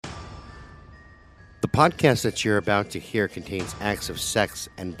The podcast that you're about to hear contains acts of sex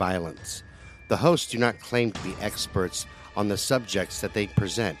and violence. The hosts do not claim to be experts on the subjects that they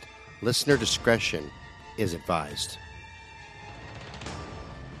present. Listener discretion is advised.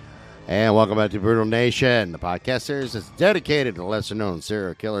 And welcome back to Brutal Nation, the podcast series that's dedicated to lesser-known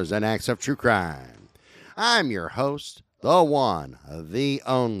serial killers and acts of true crime. I'm your host, the one, the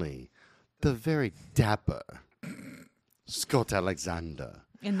only, the very dapper, Scott Alexander.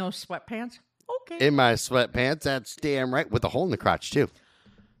 In those sweatpants? Okay. In my sweatpants, that's damn right, with a hole in the crotch, too.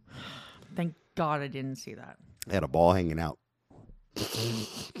 Thank God I didn't see that. I had a ball hanging out.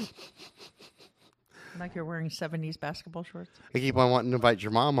 Like you're wearing 70s basketball shorts. I keep on wanting to invite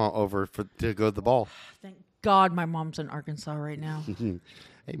your mama over to go to the ball. Thank God my mom's in Arkansas right now.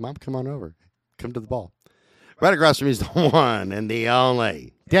 Hey, Mom, come on over. Come to the ball. Right across from me is the one and the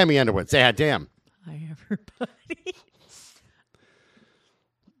only Tammy Underwood. Say hi, Tam. Hi, everybody.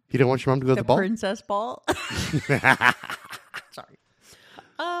 You don't want your mom to go to the ball? Princess ball? Sorry.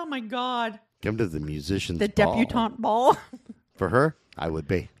 Oh, my God. Come to the musician's The ball. debutante ball? For her, I would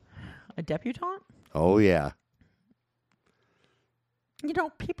be. A debutante? Oh, yeah. You know,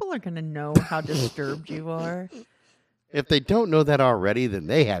 people are going to know how disturbed you are. If they don't know that already, then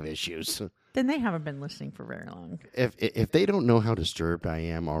they have issues. Then they haven't been listening for very long. If they don't know how disturbed I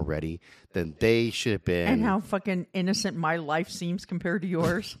am already, then they should have been... And how fucking innocent my life seems compared to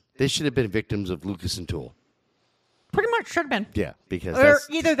yours. They should have been victims of Lucas and Toole. Pretty much should have been. Yeah, because Or that's...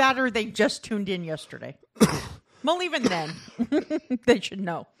 either that or they just tuned in yesterday. Well, even then, they should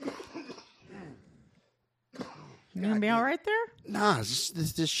know. You gonna be all right there? Nah,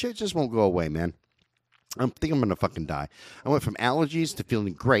 this shit just won't go away, man. I think I'm going to fucking die. I went from allergies to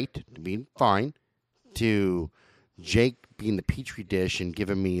feeling great, to being fine, to Jake being the petri dish and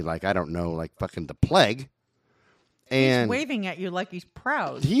giving me, like, I don't know, like fucking the plague. And He's waving at you like he's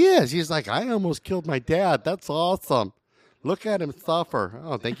proud. he is. He's like, I almost killed my dad. That's awesome. Look at him suffer.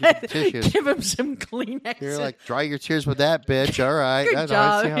 Oh, thank you for the tissues. Give him some Kleenexes. You're like, dry your tears with that, bitch. All right. Good I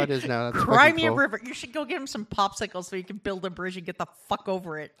job. see how it is now. That's Cry fucking me a cool. river. You should go get him some popsicles so you can build a bridge and get the fuck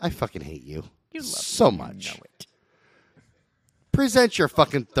over it. I fucking hate you. You love so me. much. You know it. Present your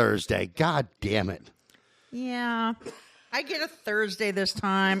fucking Thursday. God damn it. Yeah. I get a Thursday this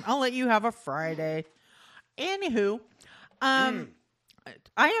time. I'll let you have a Friday. Anywho, I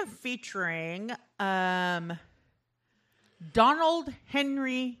am featuring Donald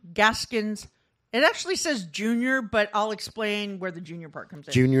Henry Gaskins. It actually says Junior, but I'll explain where the Junior part comes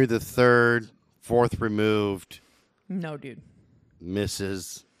in. Junior the third, fourth removed, No, dude.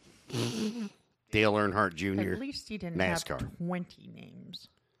 Mrs. Dale Earnhardt Jr. At least he didn't NASCAR. have 20 names.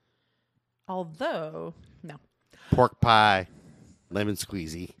 Although, no. Pork pie, lemon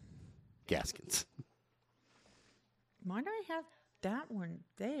squeezy, Gaskins. Why do I have that one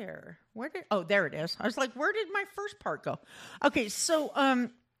there? Oh, there it is. I was like, where did my first part go? Okay, so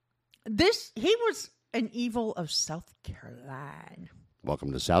he was an evil of South Carolina.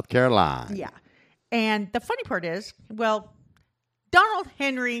 Welcome to South Carolina. Yeah. And the funny part is, well, Donald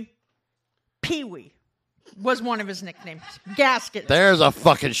Henry Pee-wee was one of his nicknames. Gaskins. There's a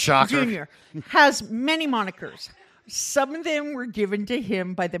fucking shocker. Junior has many monikers. Some of them were given to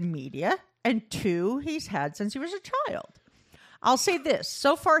him by the media, and 2 he's had since he was a child. I'll say this.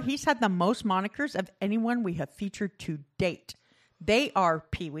 So far, he's had the most monikers of anyone we have featured to date. They are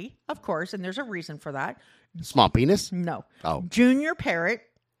Pee-wee, of course, and there's a reason for that. Small penis? No. Oh. Junior Parrot.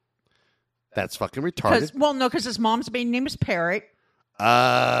 That's fucking retarded. Because his mom's maiden name is Parrot,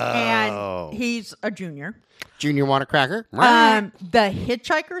 Oh. and he's a junior. Junior want a cracker? The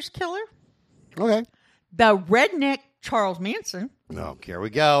Hitchhiker's Killer. Okay. The Redneck Charles Manson. Oh, here we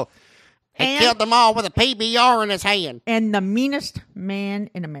go. He And- killed them all with a PBR in his hand. And the meanest man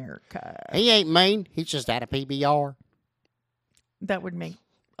in America. He ain't mean. He's just had a PBR. That would make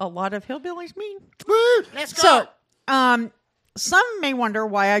a lot of hillbillies mean. Woo! Let's go. So, some may wonder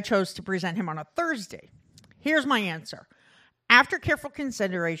why I chose to present him on a Thursday. Here's my answer. After careful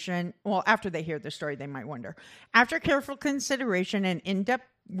consideration, well, after they hear the story, they might wonder. After careful consideration and in-depth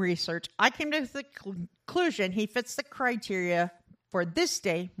research, I came to the conclusion he fits the criteria for this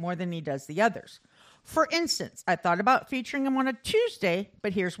day more than he does the others. For instance, I thought about featuring him on a Tuesday,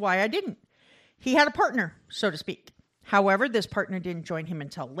 but here's why I didn't. He had a partner, so to speak. However, this partner didn't join him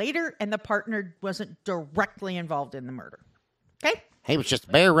until later, and the partner wasn't directly involved in the murder. Okay? He was just a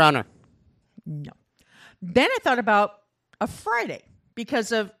bear runner. No. Then I thought about a Friday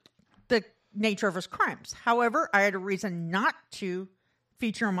because of the nature of his crimes. However, I had a reason not to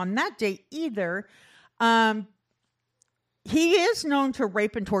feature him on that day either. He is known to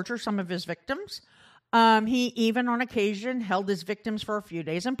rape and torture some of his victims. He even on occasion held his victims for a few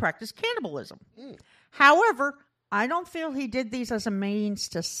days and practiced cannibalism. However, I don't feel he did these as a means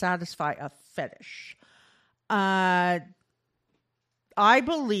to satisfy a fetish. I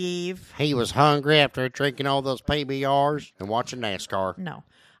believe... He was hungry after drinking all those PBRs and watching NASCAR. No.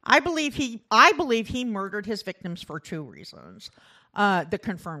 I believe he murdered his victims for two reasons. The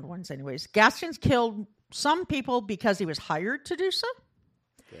confirmed ones anyways. Gaskins killed some people because he was hired to do so.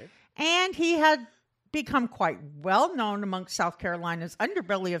 Okay. And he had become quite well known amongst South Carolina's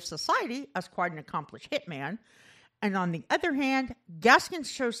underbelly of society as quite an accomplished hitman. And on the other hand,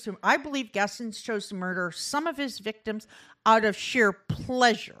 I believe Gaskins chose to murder some of his victims out of sheer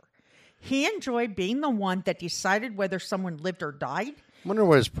pleasure. He enjoyed being the one that decided whether someone lived or died. I wonder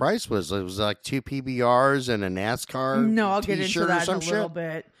what his price was. It was like 2 PBRs and a NASCAR No, I'll t-shirt get into that in a little shit?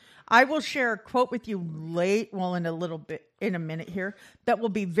 bit. I will share a quote with you in a minute here, that will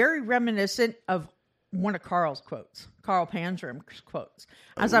be very reminiscent of one of Carl Panzram's quotes.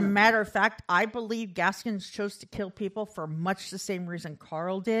 As a matter of fact, I believe Gaskins chose to kill people for much the same reason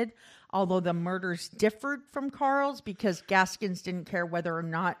Carl did, although the murders differed from Carl's because Gaskins didn't care whether or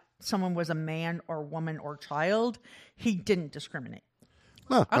not someone was a man or woman or child. He didn't discriminate.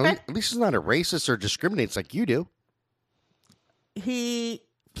 Well, Okay. at least he's not a racist or discriminates like you do.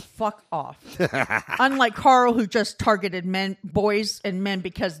 Fuck off. Unlike Carl, who just targeted boys and men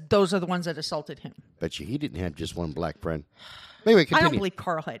because those are the ones that assaulted him. Bet you he didn't have just one black friend. Anyway, continue. I don't believe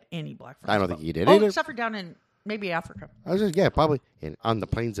Carl had any black friends. I don't think he did Oh, either. except for down in maybe Africa. I was just, yeah, probably on the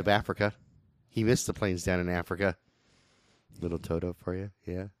plains of Africa. He missed the plains down in Africa. Little Toto for you,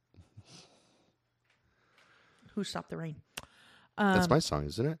 yeah. Who Stopped the Rain? That's my song,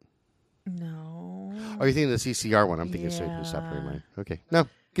 isn't it? No. Oh, you're thinking the CCR one. I'm thinking Yeah. Stop the Rain. Okay, no,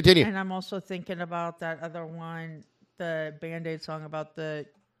 continue. And I'm also thinking about that other one, the Band-Aid song about the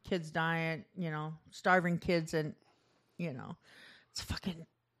kids dying, starving kids, and, it's fucking,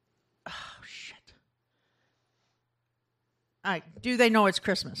 oh, shit. Do they know it's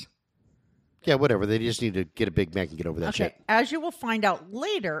Christmas? Yeah, whatever. They just need to get a Big Mac and get over that shit. As you will find out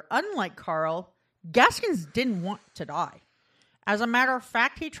later, unlike Carl, Gaskins didn't want to die. As a matter of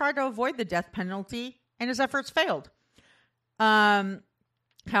fact, he tried to avoid the death penalty, and his efforts failed.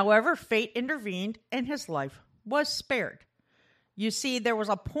 However, fate intervened, and his life was spared. You see, there was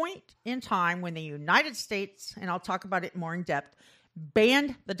a point in time when the United States, and I'll talk about it more in depth,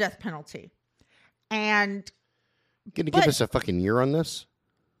 banned the death penalty. And Gonna give us a fucking year on this?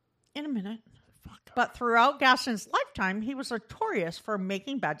 in a minute. But throughout Gaskins' lifetime, he was notorious for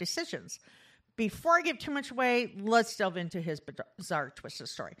making bad decisions. Before I give too much away, let's delve into his bizarre, twisted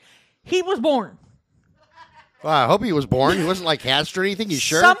story. He was born. Well, I hope he was born. He wasn't like hatched or anything. You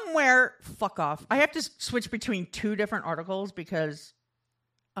sure? Somewhere, fuck off. I have to switch between two different articles because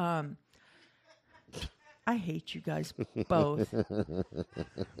I hate you guys both.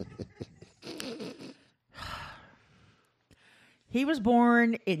 He was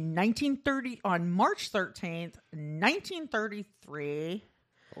born in on March 13th, 1933.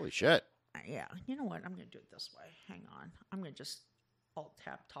 Holy shit. Yeah, you know what? I'm going to do it this way. Hang on. I'm going to just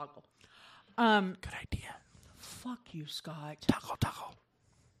alt-tab toggle. Good idea. Fuck you, Scott.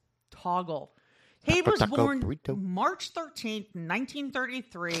 Toggle. He was born burrito. March 13th,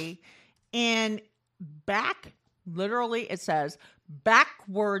 1933, in literally it says,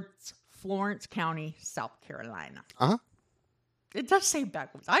 backwards Florence County, South Carolina. Uh-huh. It does say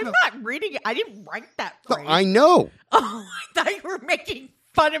backwards. I'm not reading it. I didn't write that No, phrase. I know. Oh, I thought you were making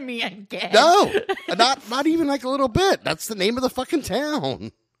fun of me again. No, not even like a little bit. That's the name of the fucking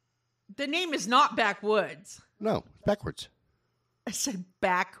town. The name is not Backwoods. No, backwards. I said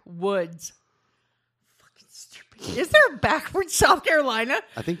backwoods. Fucking stupid. Is there a backwoods South Carolina?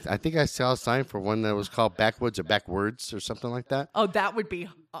 I think I saw a sign for one that was called Backwoods or Backwards or something like that. Oh, that would be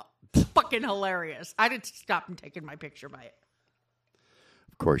fucking hilarious. I'd have stopped and taken my picture by it.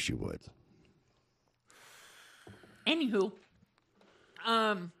 Of course you would. Anywho,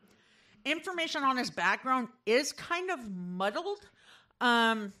 information on his background is kind of muddled.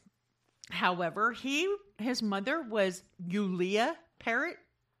 However, his mother was Eulea Parrott,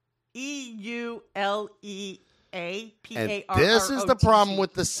 EULEAPARROTT. And this is the problem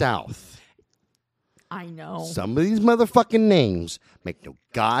with the South. I know. Some of these motherfucking names make no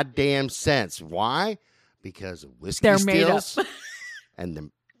goddamn sense. Why? Because of whiskey They're made stills up. and the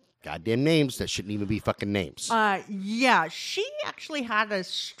goddamn names that shouldn't even be fucking names. Yeah, she actually had a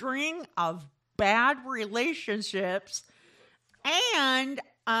string of bad relationships, and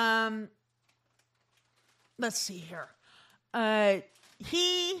let's see here.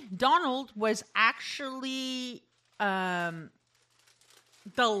 Donald was actually the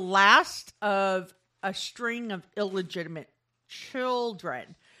last of a string of illegitimate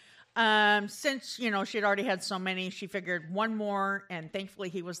children. Since, she had already had so many, she figured one more, and thankfully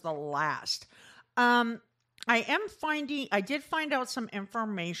he was the last. I did find out some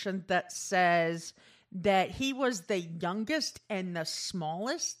information that says that he was the youngest and the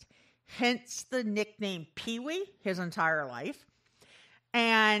smallest, hence the nickname Pee-wee his entire life.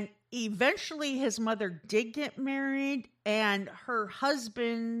 And eventually his mother did get married, and her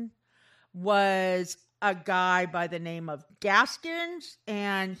husband was a guy by the name of Gaskins,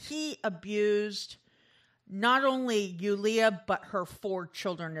 and he abused not only Yulia, but her four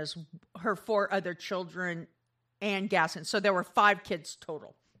other children and Gaskins. So there were 5 kids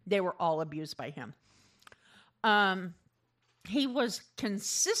total. They were all abused by him. He was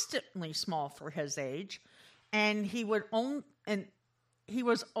consistently small for his age, and he was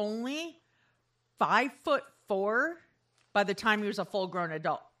only 5'4" by the time he was a full-grown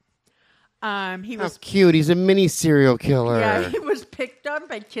adult. He was cute. He's a mini serial killer. Yeah, he was picked up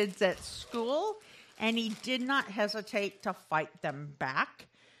by kids at school, and he did not hesitate to fight them back.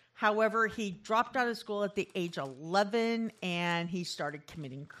 However, he dropped out of school at the age of 11, and he started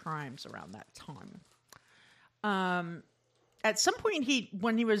committing crimes around that time. At some point,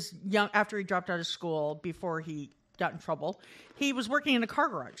 when he was young, after he dropped out of school, before he got in trouble, he was working in a car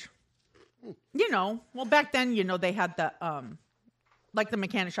garage. Well, back then, they had the like the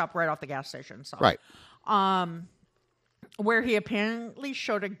mechanic shop right off the gas station. So. Right. Where he apparently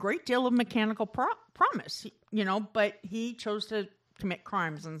showed a great deal of mechanical promise, but he chose to commit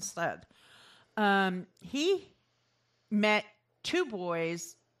crimes instead. He met 2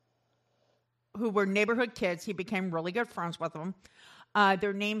 boys who were neighborhood kids. He became really good friends with them.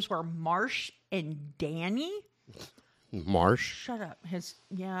 Their names were Marsh and Danny. Marsh? Shut up.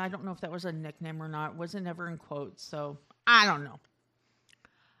 I don't know if that was a nickname or not. It wasn't ever in quotes, so I don't know.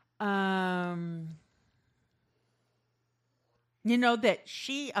 That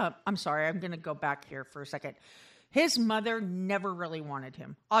she, I'm sorry, I'm going to go back here for a second. His mother never really wanted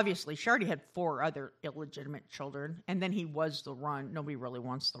him. Obviously, she already had 4 other illegitimate children, and then he was the run. Nobody really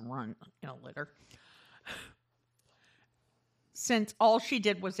wants the run, later. Since all she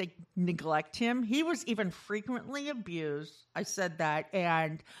did was neglect him, he was even frequently abused. I said that,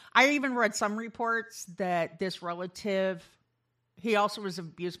 and I even read some reports that this relative, he also was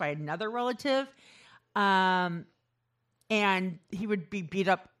abused by another relative, and he would be beat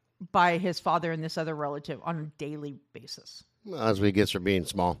up by his father and this other relative on a daily basis. Well, that's what he gets for being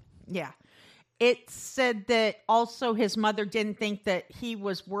small. Yeah. It said that also his mother didn't think that he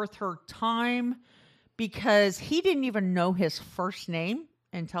was worth her time because he didn't even know his first name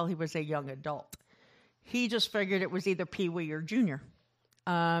until he was a young adult. He just figured it was either Pee-wee or Junior.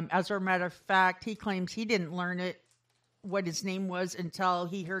 As a matter of fact, he claims he didn't learn what his name was until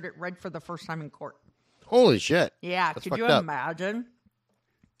he heard it read for the first time in court. Holy shit. Yeah, That's could you fucked up. imagine?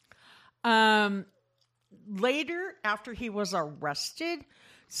 Later, after he was arrested,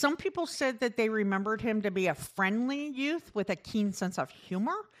 some people said that they remembered him to be a friendly youth with a keen sense of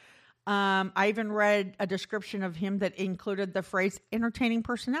humor. I even read a description of him that included the phrase entertaining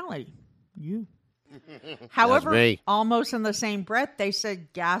personality. You. However, almost in the same breath, they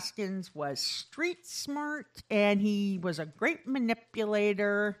said Gaskins was street smart and he was a great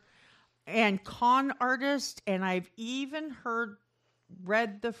manipulator and con artist. And I've even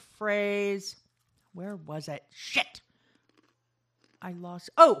read the phrase, where was it? Shit. I lost.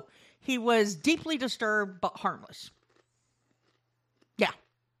 Oh, he was deeply disturbed but harmless. Yeah.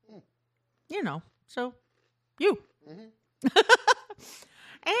 So you.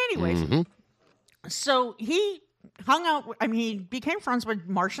 Anyways, so he hung out, he became friends with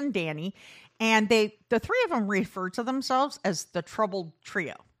Marsh and Danny, and the 3 of them referred to themselves as the Troubled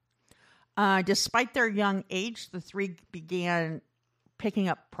Trio. Despite their young age, the 3 began picking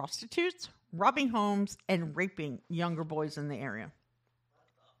up prostitutes, robbing homes, and raping younger boys in the area.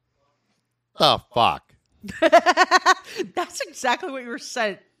 The fuck? That's exactly what you were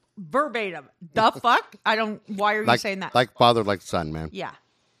saying. Verbatim. The fuck? Why are you saying that? Like father, like son, man. Yeah.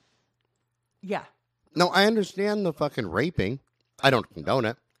 Yeah. No, I understand the fucking raping. I don't condone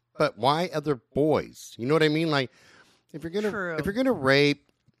it. But why other boys? You know what I mean? Like, if you're gonna rape,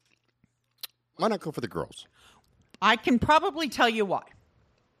 why not go for the girls? I can probably tell you why.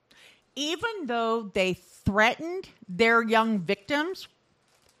 Even though they threatened their young victims,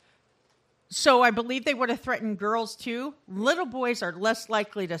 so I believe they would have threatened girls too, little boys are less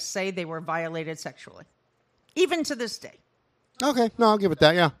likely to say they were violated sexually. Even to this day. Okay, no, I'll give it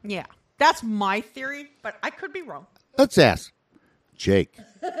that, yeah. Yeah. That's my theory, but I could be wrong. Let's ask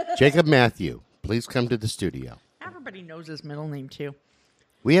Jacob Matthew. Please come to the studio. Everybody knows his middle name too.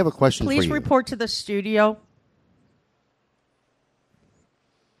 We have a question Please for you. report to the studio.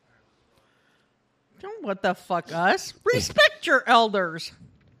 Don't what the fuck us. Respect your elders.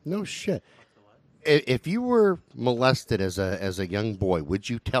 No shit. If you were molested as a young boy, would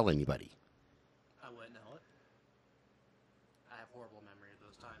you tell anybody? I wouldn't know it. I have horrible memory of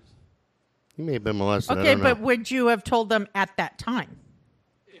those times. You may have been molested. I Okay, don't but know. would you have told them at that time?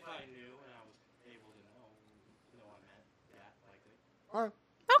 If I knew and I was able to know I meant that likely. All right.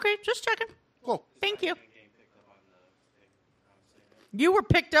 Okay, just checking. Cool. Thank you. Getting picked up on the thing. I was saying. You were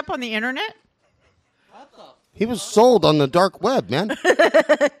picked up on the internet? What the? He was sold on the dark web, man.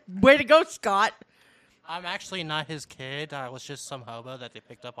 Way to go, Scott. I'm actually not his kid. I was just some hobo that they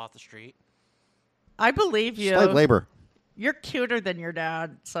picked up off the street. I believe you. Slave labor. You're cuter than your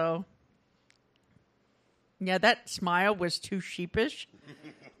dad, so. Yeah, that smile was too sheepish.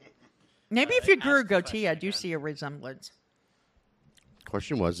 Maybe if you grew a ask the goatee, I question do again. see a resemblance.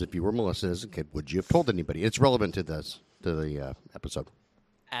 Question was, if you were molested as a kid, would you have told anybody? It's relevant to the episode.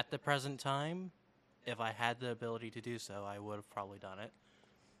 At the present time, if I had the ability to do so, I would have probably done it.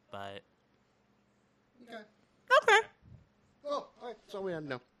 But Okay. Oh, all right. So we had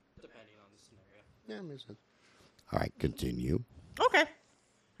no. depending on the scenario. Yeah, makes sense. All right, continue. Okay.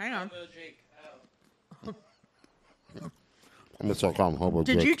 Hang on. Jake, I'm gonna still call him Hobo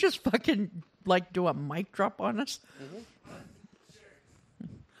Did Jake. you just fucking like do a mic drop on us?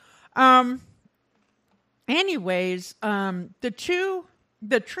 Anyways,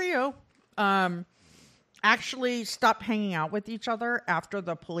 the trio actually stopped hanging out with each other after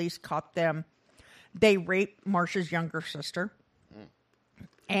the police caught them. They raped Marsha's younger sister.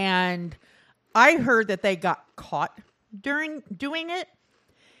 And I heard that they got caught during doing it.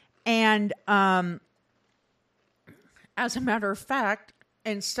 And as a matter of fact,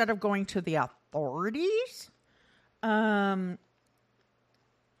 instead of going to the authorities, right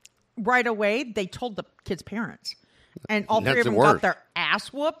away, they told the kids' parents. And all three That's of them worse. got their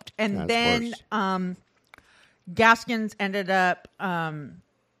ass whooped. And That's then worse. Gaskins ended up...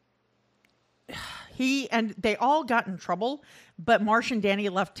 they all got in trouble, but Marsh and Danny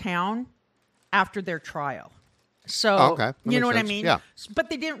left town after their trial. So, Oh, okay. That you makes know what I sense. mean? Yeah. But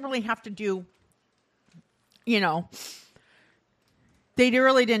they didn't really have to do, they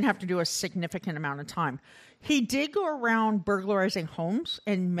really didn't have to do a significant amount of time. He did go around burglarizing homes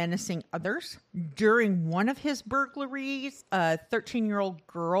and menacing others. During one of his burglaries, a 13-year-old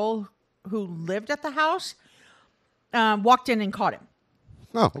girl who lived at the house walked in and caught him.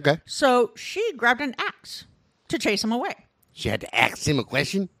 Oh, okay. So she grabbed an axe to chase him away. She had to ask him a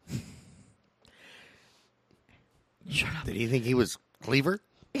question. Shut up. Did he think he was Cleaver?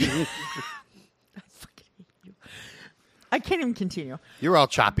 I fucking hate you. I can't even continue. You're all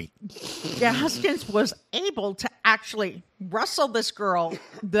choppy. Gaskins was able to actually wrestle this girl,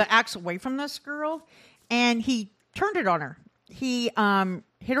 the axe away from this girl, and he turned it on her. He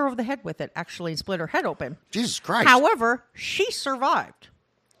hit her over the head with it, actually, and split her head open. Jesus Christ. However, she survived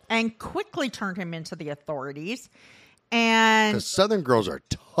and quickly turned him into the authorities. And The Southern girls are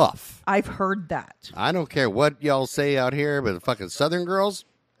tough. I've heard that. I don't care what y'all say out here, but the fucking Southern girls,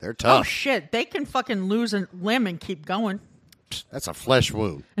 they're Oh, tough. shit. They can fucking lose a limb and keep going. That's a flesh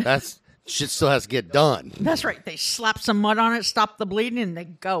wound. That's shit still has to get done. That's right. They slap some mud on it, stop the bleeding, and they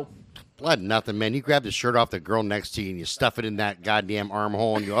go. Blood, nothing, man. You grab the shirt off the girl next to you and you stuff it in that goddamn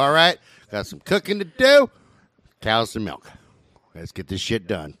armhole and you all right? Got some cooking to do. Cows and milk. Let's get this shit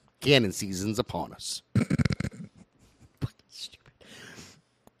done. Cannon season's upon us. Stupid.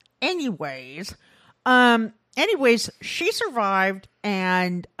 Anyways, she survived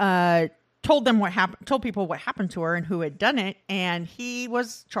and told them what happened. Told people what happened to her and who had done it, and he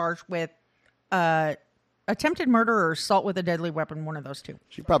was charged with attempted murder or assault with a deadly weapon. One of those two.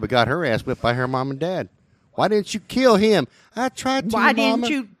 She probably got her ass whipped by her mom and dad. Why didn't you kill him? I tried to, Why Mama, didn't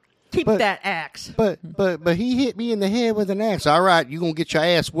you keep But- that axe? But he hit me in the head with an axe. All right, you gonna get your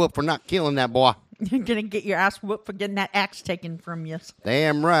ass whooped for not killing that boy. You're gonna get your ass whooped for getting that axe taken from you.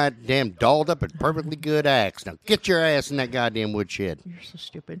 Damn right. Damn dolled up and perfectly good axe. Now get your ass in that goddamn woodshed. You're so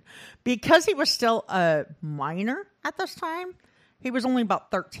stupid. Because he was still a minor at this time, he was only about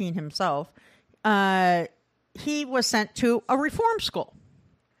 13 himself. He was sent to a reform school.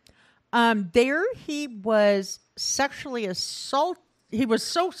 There he was sexually assaulted. He was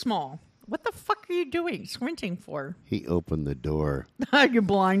so small. What the fuck are you doing? Squinting for? He opened the door. You're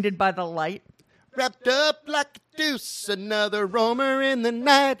blinded by the light. Wrapped up like a deuce, another roamer in the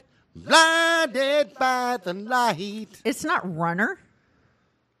night, blinded by the light. It's not runner.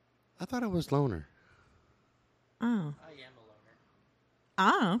 I thought it was loner. Oh. I am a loner.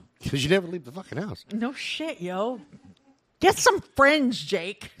 Ah. Because you never leave the fucking house. No shit, yo. Get some friends,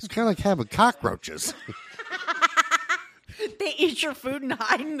 Jake. It's kind of like having cockroaches. They eat your food and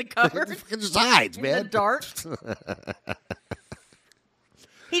hide in the cupboard. It just hides, In man. the dark.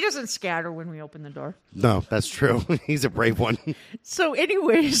 He doesn't scatter when we open the door. No, that's true. He's a brave one. So,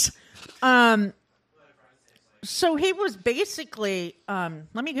 anyways, so he was basically.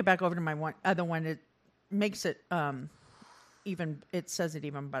 Let me get back over to my other one. It makes it even. It says it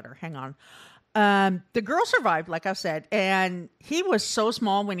even better. Hang on. The girl survived, like I said, and he was so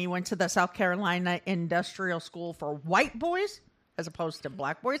small when he went to the South Carolina Industrial School for white boys, as opposed to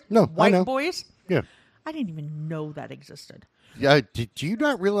black boys. No, I know. white boys. Yeah. I didn't even know that existed. Yeah. Do you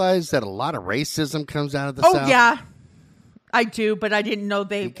not realize that a lot of racism comes out of the Oh South? yeah, I do, but I didn't know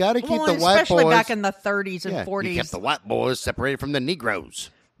they. You gotta keep the white especially boys- back in the 30s and Yeah, 40s. you kept the white boys separated from the Negroes.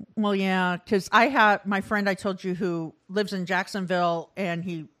 Well, yeah, because I have my friend I told you who lives in Jacksonville, and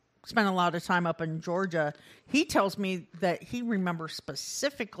he spent a lot of time up in Georgia. He tells me that he remembers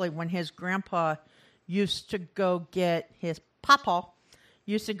specifically when his grandpa used to go get his papa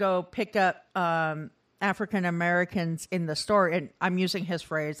used to go pick up African Americans in the store, and I'm using his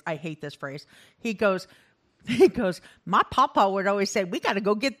phrase. I hate this phrase. He goes, my papa would always say, "We got to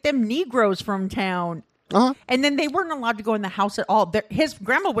go get them Negroes from town." Uh-huh. And then they weren't allowed to go in the house at all. His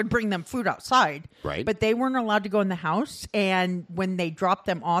grandma would bring them food outside, Right. But they weren't allowed to go in the house. And when they dropped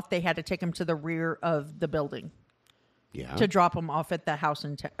them off, they had to take them to the rear of the building Yeah. to drop them off at the house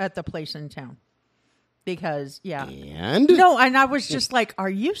at the place in town. Because And? no, and I was just like, "Are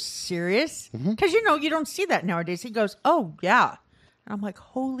you serious?" Mm-hmm. Because you don't see that nowadays. He goes, "Oh yeah," and I'm like,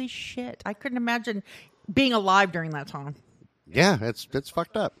 "Holy shit!" I couldn't imagine being alive during that time. Yeah, it's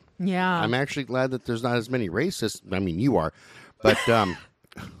fucked up. Yeah, I'm actually glad that there's not as many racists. I mean, you are. But,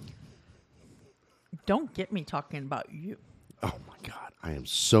 don't get me talking about you. oh my God, I am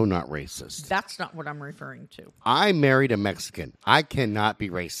so not racist. That's not what I'm referring to. I married a Mexican. I cannot be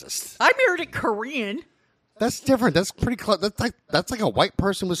racist. I married a Korean. That's different. That's pretty close. That's like a white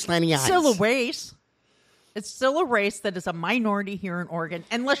person with slanty eyes. Still a race. It's still a race that is a minority here in Oregon,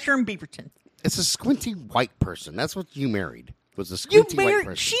 unless you're in Beaverton. It's a squinty white person. That's what you married. Was a You squinty white married.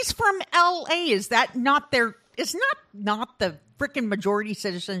 person. She's from L.A. Is that not their? Is not the freaking majority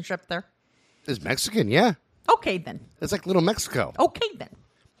citizenship there? Is Mexican? Yeah. Okay then. It's like little Mexico. Okay then.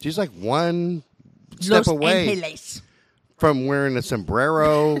 She's like one step Los away Angeles. from wearing a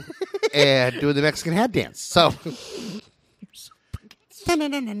sombrero and doing the Mexican hat dance. So.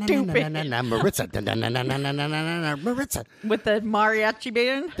 Maritza. Maritza. With the mariachi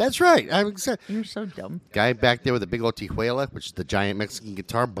band. That's right. I'm excited. You're so dumb. Guy back there with a big old tijuela, which is the giant Mexican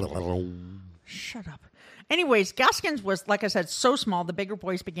guitar. Shut up. Anyways, Gaskins was, like I said, so small, the bigger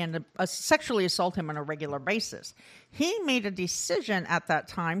boys began to sexually assault him on a regular basis. He made a decision at that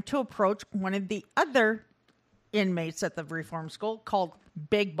time to approach one of the other inmates at the reform school, called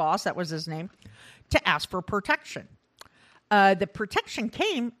Big Boss, that was his name, to ask for protection. The protection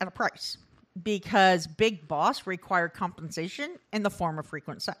came at a price because Big Boss required compensation in the form of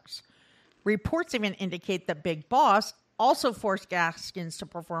frequent sex. Reports even indicate that Big Boss also forced Gaskins to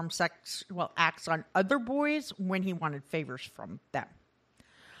perform sexual acts on other boys when he wanted favors from them.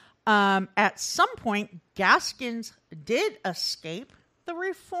 At some point, Gaskins did escape the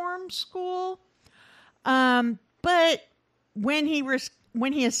reform school, but when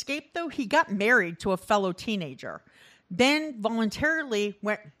he escaped, though, he got married to a fellow teenager, then voluntarily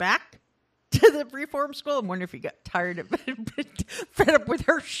went back to the reform school. I wonder if he got tired of it, fed up with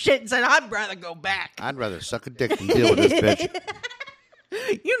her shit, and said, "I'd rather go back." I'd rather suck a dick than deal with this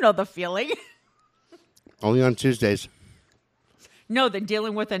bitch. You know the feeling. Only on Tuesdays. No, than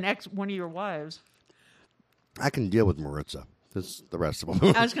dealing with one of your wives. I can deal with Maritza. This is the rest of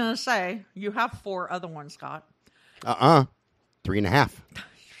them. I was going to say, you have 4 other ones, Scott. 3.5.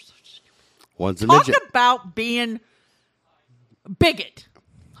 One's a Talk midget. about being bigot.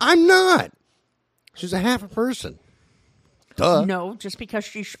 I'm not. She's a half a person. Duh. No, just because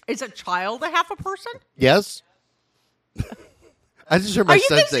she is a child, a half a person? Yes. I just heard my Are you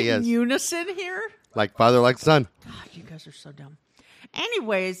son guys say in yes. unison here? Like father, like son. God, you guys are so dumb.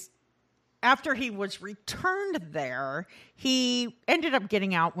 Anyways, after he was returned there, he ended up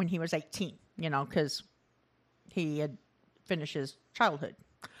getting out when he was 18, because he had finished his childhood.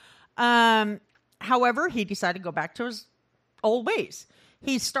 However, he decided to go back to his old ways.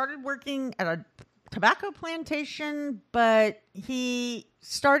 He started working at a tobacco plantation, but he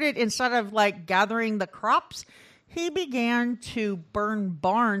started, instead of gathering the crops, he began to burn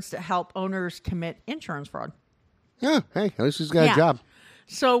barns to help owners commit insurance fraud. Yeah, hey, at least he's got Yeah. a job.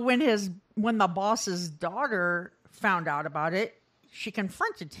 So when the boss's daughter found out about it, she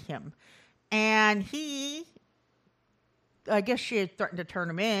confronted him, and he I guess she had threatened to turn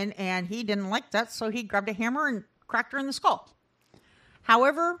him in, and he didn't like that, so he grabbed a hammer and cracked her in the skull.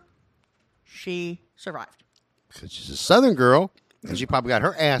 However, she survived. Because she's a Southern girl, and she probably got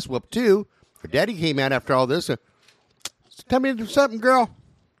her ass whooped too. Her daddy came out after all this. Tell me to do something, girl.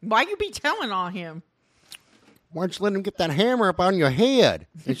 Why you be telling on him? Why don't you let him get that hammer up on your head?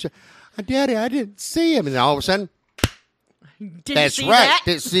 And she, Daddy, I didn't see him. And then all of a sudden, Didn't that's see right. that?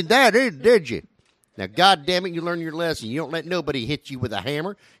 Didn't see that, did you? Now, God damn it, you learn your lesson. You don't let nobody hit you with a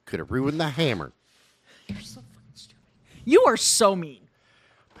hammer. Could have ruined the hammer. You're so fucking stupid. You are so mean.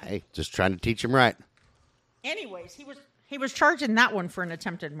 Hey, just trying to teach him right. Anyways, he was charged in that one for an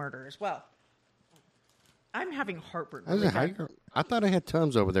attempted murder as well. I'm having heartburn. I, was like, I thought I had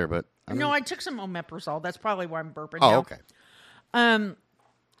Tums over there, but No, I took some omeprazole. That's probably why I'm burping. Oh, now. okay.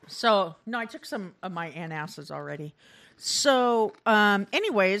 So no, I took some of my antacids already. So,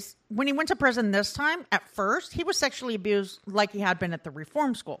 anyways, when he went to prison this time, at first he was sexually abused like he had been at the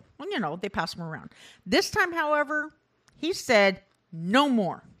reform school. Well, you know, they passed him around. This time, however, he said no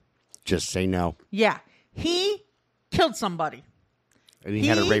more. Just say no. Yeah, he killed somebody. And he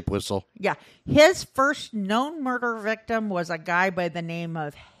had a rape whistle. Yeah. His first known murder victim was a guy by the name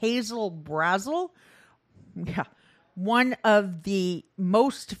of Hazel Brazel. Yeah. One of the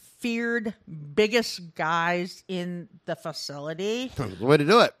most feared, biggest guys in the facility. Way to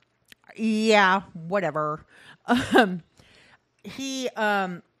do it. Yeah, whatever. So he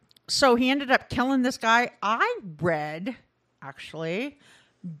ended up killing this guy. I read, actually,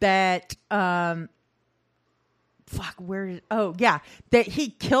 that that he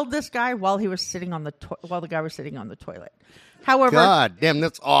killed this guy while he was sitting on while the guy was sitting on the toilet. However, God damn,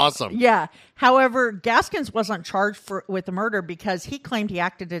 that's awesome. yeah. However, Gaskins wasn't charged with the murder because he claimed he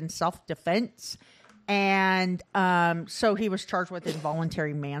acted in self-defense, and so he was charged with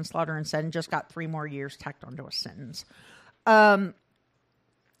involuntary manslaughter instead, and just got 3 more years tacked onto a sentence.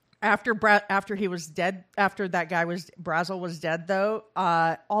 After he was dead, after that guy Brazel was dead, though,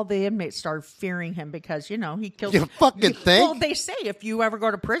 all the inmates started fearing him because, you know, he killed. You fucking think? Well, they say if you ever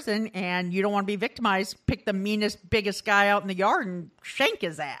go to prison and you don't want to be victimized, pick the meanest, biggest guy out in the yard and shank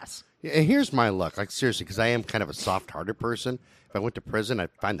his ass. Yeah, and here's my luck. Like, seriously, because I am kind of a soft-hearted person. If I went to prison,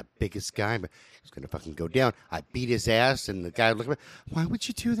 I'd find the biggest guy, but he's going to fucking go down. I'd beat his ass, and the guy would look at me, why would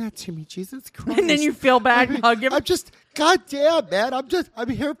you do that to me, Jesus Christ? And then you feel bad and hug him. I'm just, goddamn, man, I'm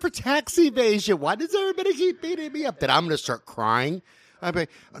here for tax evasion. Why does everybody keep beating me up? That I'm going to start crying. I'm like,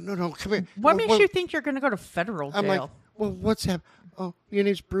 oh, no, come here. What makes you think you're going to go to federal jail? I'm like, well, what's happening? Oh, your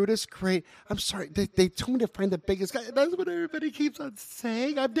name's Brutus? Great. I'm sorry. They told me to find the biggest guy. That's what everybody keeps on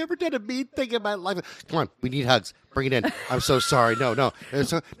saying. I've never done a mean thing in my life. Come on. We need hugs. Bring it in. I'm so sorry. No.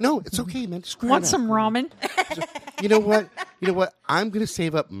 It's okay, man. Just Want some ramen? You know what? I'm going to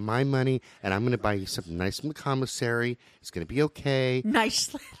save up my money, and I'm going to buy you something nice from the commissary. It's going to be okay.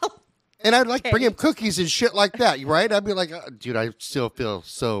 Nice little... And I'd like bring him cookies and shit like that, right? I'd be like, oh, dude, I still feel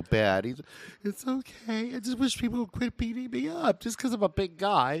so bad. It's okay. I just wish people would quit beating me up just because I'm a big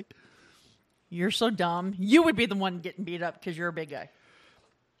guy. You're so dumb. You would be the one getting beat up because you're a big guy.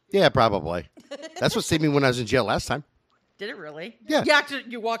 Yeah, probably. That's what saved me when I was in jail last time. Did it really? Yeah.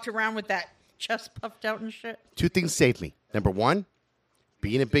 You walked around with that chest puffed out and shit? 2 things saved me. Number 1,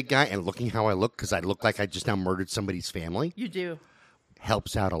 being a big guy and looking how I look because I look like I just now murdered somebody's family. You do.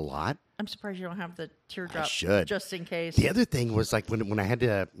 Helps out a lot. I'm surprised you don't have the teardrop. I should. Just in case. The other thing was like when I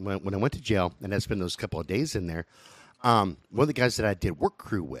went to jail and I spent those couple of days in there, one of the guys that I did work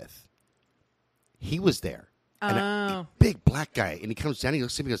crew with, he was there. And a big black guy. And he comes down, he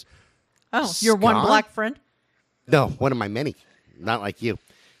looks at me and goes, oh, your one Scott? black friend? No, one of my many. Not like you.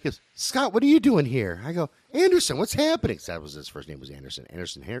 He goes, Scott, what are you doing here? I go, Anderson, what's happening? So that was his first name was Anderson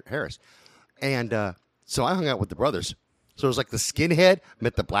Harris. And so I hung out with the brothers. So it was like the skinhead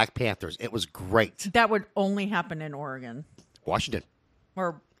met the Black Panthers. It was great. That would only happen in Oregon. Washington.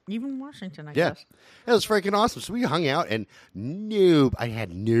 Or even Washington, I Yeah. guess. It was freaking awesome. So we hung out and I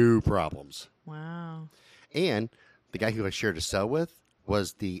had no problems. Wow. And the guy who I shared a cell with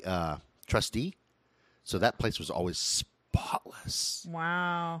was the trustee. So that place was always spotless.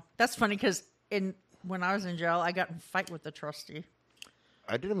 Wow. That's funny because when I was in jail, I got in a fight with the trustee.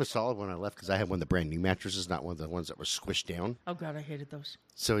 I did him a solid when I left because I had one of the brand new mattresses, not one of the ones that were squished down. Oh, God, I hated those.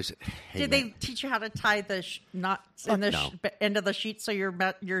 So he said, hey, Did man. they teach you how to tie the knots in the no. end of the sheet so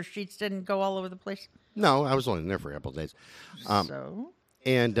your sheets didn't go all over the place? No, I was only in there for a couple of days.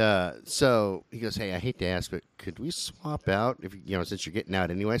 So he goes, hey, I hate to ask, but could we swap out if since you're getting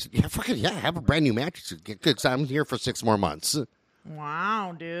out anyway? I said, yeah, have a brand new mattress. Get good, 'cause I'm here for 6 more months.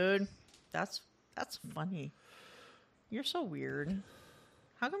 Wow, dude. That's funny. You're so weird.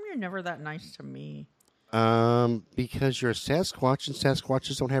 How come you're never that nice to me? Because you're a Sasquatch and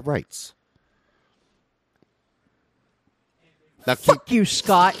Sasquatches don't have rights. Now, Fuck you,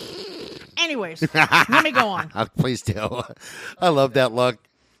 Scott. Anyways, let me go on. Please do. I love that look.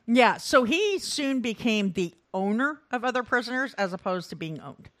 Yeah, so he soon became the owner of other prisoners as opposed to being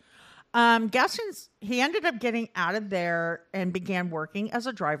owned. Gaskins, he ended up getting out of there and began working as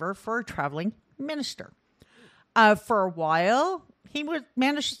a driver for a traveling minister. For a while, he would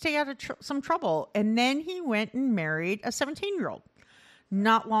manage to stay out of some trouble, and then he went and married a 17-year-old.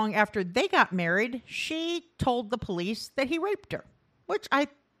 Not long after they got married, she told the police that he raped her, which I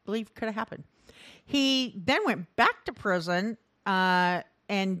believe could have happened. He then went back to prison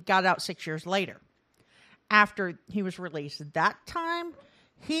and got out 6 years later. After he was released that time,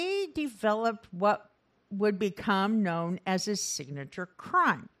 he developed what would become known as his signature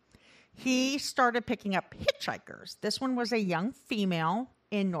crime. He started picking up hitchhikers. This one was a young female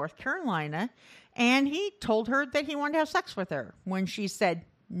in North Carolina, and he told her that he wanted to have sex with her. When she said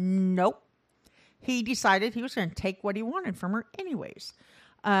nope, he decided he was going to take what he wanted from her anyways.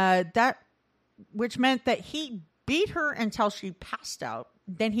 Which meant that he beat her until she passed out.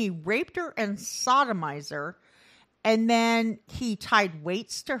 Then he raped her and sodomized her. And then he tied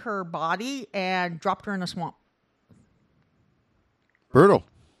weights to her body and dropped her in a swamp. Brutal.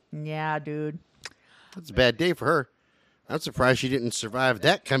 Yeah, dude. That's a bad day for her. I'm surprised she didn't survive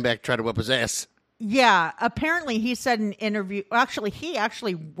that comeback, try to whip his ass. Yeah, apparently he said in an interview, he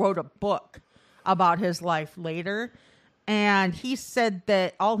actually wrote a book about his life later. And he said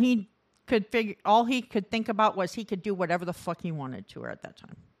that all he could think about was he could do whatever the fuck he wanted to her at that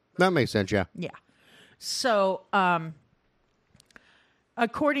time. That makes sense, yeah. Yeah. So,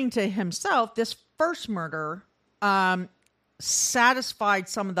 according to himself, this first murder satisfied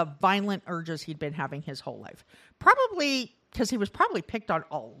some of the violent urges he'd been having his whole life. Probably because he was probably picked on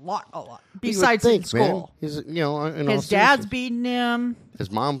a lot. Besides in school. Man. His dad's beating him. His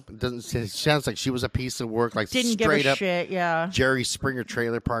mom sounds like she was a piece of work, like Didn't straight give a up shit, yeah. Jerry Springer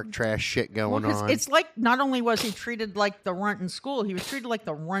trailer park trash shit going on. It's like not only was he treated like the runt in school, he was treated like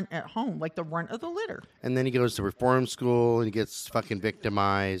the runt at home, like the runt of the litter. And then he goes to reform school and he gets fucking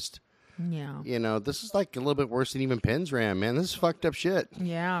victimized. Yeah. This is like a little bit worse than even Penn's ran, man. This is fucked up shit.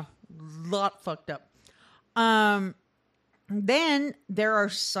 Yeah. Lot fucked up. Then there are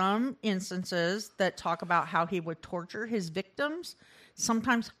some instances that talk about how he would torture his victims,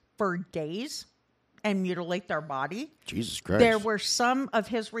 sometimes for days, and mutilate their body. Jesus Christ. There were some of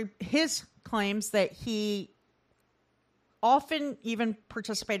his claims that he often even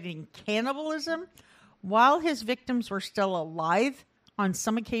participated in cannibalism while his victims were still alive. On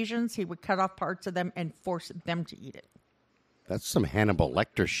some occasions, he would cut off parts of them and force them to eat it. That's some Hannibal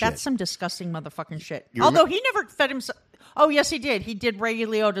Lecter shit. That's some disgusting motherfucking shit. Although he never fed himself. Oh, yes, he did. He did Ray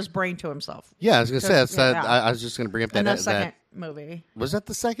Liotta's brain to himself. Yeah, I was going to say, I was just going to bring up that. In the second movie. Was that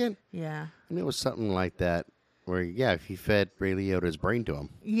the second? Yeah. And it was something like that where, he fed Ray Liotta's brain to him.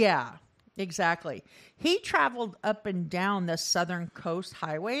 Yeah, exactly. He traveled up and down the southern coast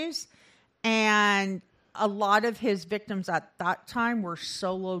highways, and a lot of his victims at that time were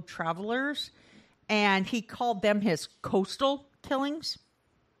solo travelers, and he called them his coastal killings.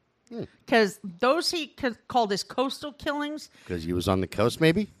 Because those he called his coastal killings. Because he was on the coast,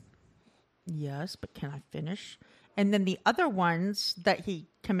 maybe? Yes, but can I finish? And then the other ones that he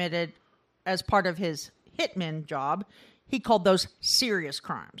committed as part of his hitman job, he called those serious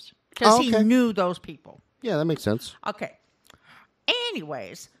crimes. Because he knew those people. Yeah, that makes sense. Okay.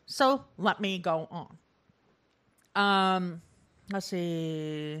 Anyways, so let me go on. Let's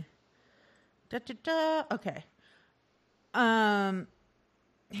see. Okay.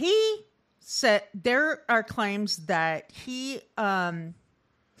 He said there are claims that he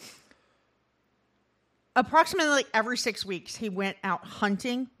approximately every 6 weeks he went out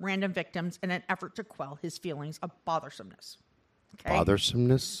hunting random victims in an effort to quell his feelings of bothersomeness. Okay?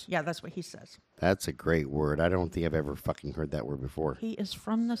 Bothersomeness? Yeah, that's what he says. That's a great word. I don't think I've ever fucking heard that word before. He is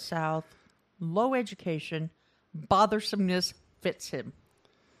from the South, low education, bothersomeness fits him.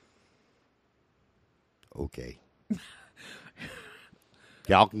 Okay.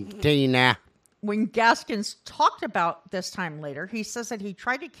 Y'all can continue now. When Gaskins talked about this time later, he says that he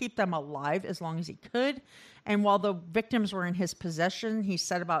tried to keep them alive as long as he could. And while the victims were in his possession, he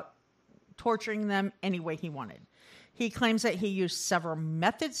set about torturing them any way he wanted. He claims that he used several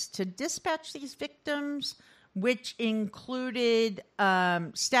methods to dispatch these victims, which included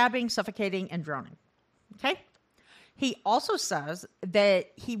stabbing, suffocating, and drowning. Okay? He also says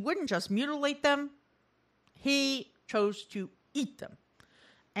that he wouldn't just mutilate them. He chose to eat them.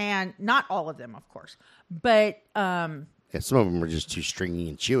 And not all of them, of course. But Yeah, some of them are just too stringy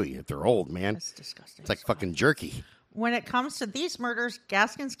and chewy if they're old, man. That's disgusting. It's like fucking jerky. When it comes to these murders,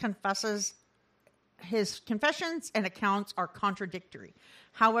 Gaskins confesses his confessions and accounts are contradictory.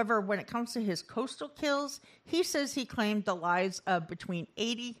 However, when it comes to his coastal kills, he says he claimed the lives of between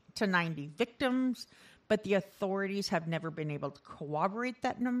 80 to 90 victims, but the authorities have never been able to corroborate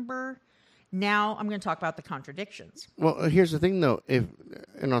that number. Now I'm going to talk about the contradictions. Well, here's the thing, though.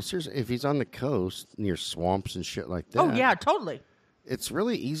 If he's on the coast near swamps and shit like that, Oh, yeah, totally. it's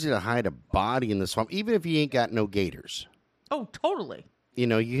really easy to hide a body in the swamp, even if you ain't got no gators. Oh, totally. You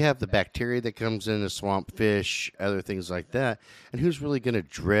know, you have the bacteria that comes in the swamp, fish, other things like that. And who's really going to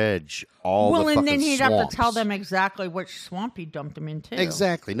dredge all the fucking and then he'd swamps? have to tell them exactly which swamp he dumped them into.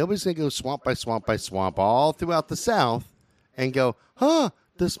 Exactly. Nobody's going to go swamp by swamp by swamp all throughout the South and go,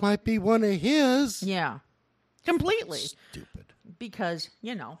 this might be one of his. Yeah. Completely. Stupid. Because,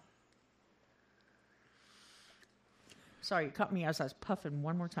 sorry, you cut me as I was puffing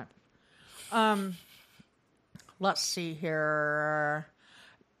one more time. Let's see here.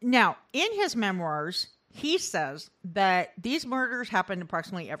 Now, in his memoirs, he says that these murders happened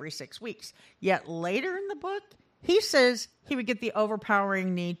approximately every 6 weeks. Yet later in the book, he says he would get the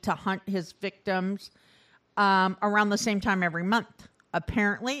overpowering need to hunt his victims around the same time every month.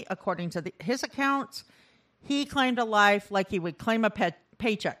 Apparently, according to his accounts, he claimed a life like he would claim a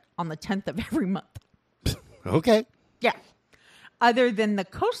paycheck on the 10th of every month. Okay. Yeah. Other than the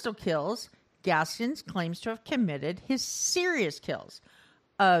coastal kills, Gaskins claims to have committed his serious kills.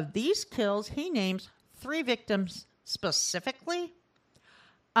 Of these kills, he names 3 victims specifically.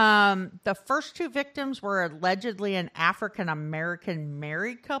 The first 2 victims were allegedly an African-American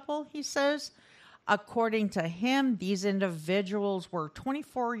married couple, he says. According to him, these individuals were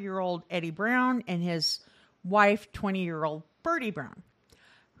 24-year-old Eddie Brown and his wife, 20-year-old Bertie Brown,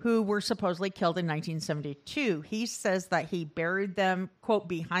 who were supposedly killed in 1972. He says that he buried them, quote,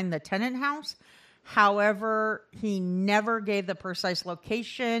 behind the tenant house. However, he never gave the precise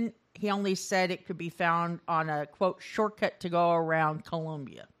location. He only said it could be found on a, quote, shortcut to go around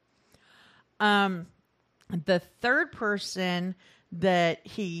Columbia. The third person that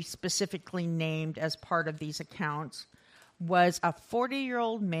he specifically named as part of these accounts was a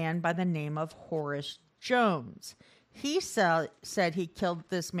 40-year-old man by the name of Horace Jones. He said he killed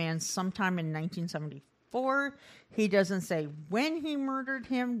this man sometime in 1974. He doesn't say when he murdered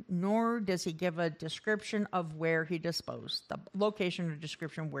him, nor does he give a description of where he disposed, the location or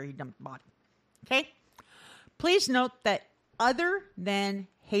description where he dumped the body. Okay? Please note that other than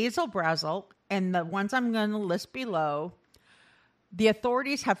Hazel Brazel and the ones I'm going to list below, the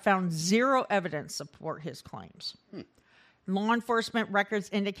authorities have found 0 evidence to support his claims. Law enforcement records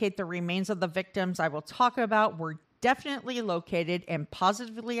indicate the remains of the victims I will talk about were definitely located and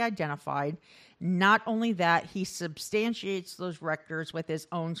positively identified. Not only that, he substantiates those records with his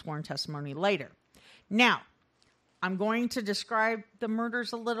own sworn testimony later. Now, I'm going to describe the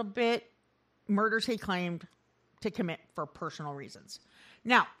murders a little bit. Murders he claimed to commit for personal reasons.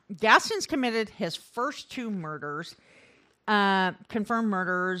 Now, Gaskins committed his first 2 murders, confirmed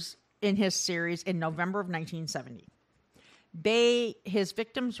murders in his series in November of 1970. His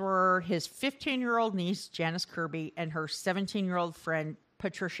victims were his 15-year-old niece, Janice Kirby, and her 17-year-old friend,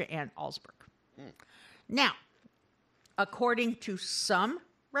 Patricia Ann Alsberg. Now, according to some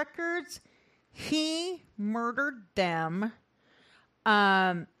records, he murdered them.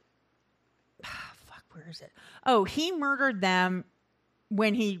 Where is it? Oh, he murdered them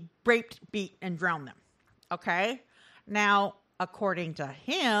when he raped, beat, and drowned them. Okay? Now, according to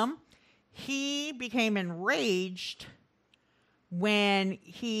him, he became enraged by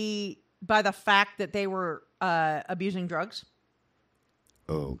the fact that they were abusing drugs.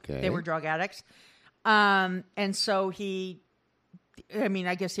 Okay. They were drug addicts. And so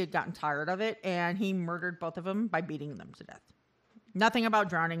I guess he had gotten tired of it, and he murdered both of them by beating them to death. Nothing about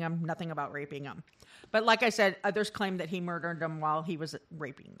drowning them, nothing about raping them. But like I said, others claim that he murdered them while he was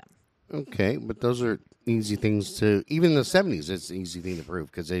raping them. Okay, but those are easy things to... Even in the 70s, it's an easy thing to prove,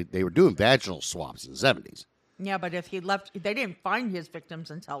 because they were doing vaginal swabs in the 70s. Yeah, but if he left... They didn't find his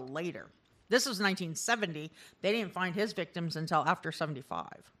victims until later. This was 1970. They didn't find his victims until after 75.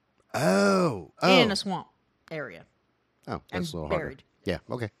 Oh. In a swamp area. Oh, that's and a little harder. buried. Yeah,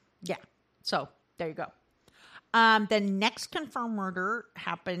 okay. Yeah. So, there you go. The next confirmed murder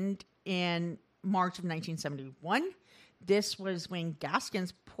happened in March of 1971. This was when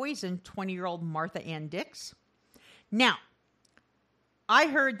Gaskins poisoned 20-year-old Martha Ann Dix. Now, I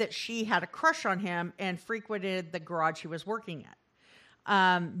heard that she had a crush on him and frequented the garage he was working at.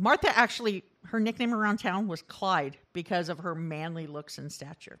 Martha actually, her nickname around town was Clyde because of her manly looks and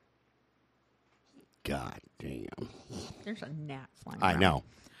stature. God damn. There's a gnat flying I around.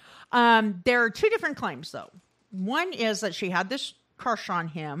 know. There are two different claims, though. One is that she had this crush on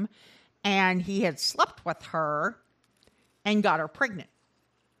him, and he had slept with her and got her pregnant.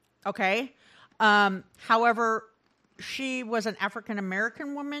 Okay? However, she was an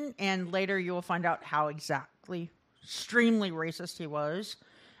African-American woman, and later you will find out how exactly extremely racist he was.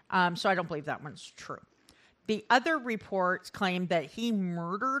 So I don't believe that one's true. The other reports claim that he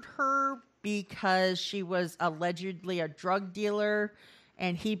murdered her because she was allegedly a drug dealer,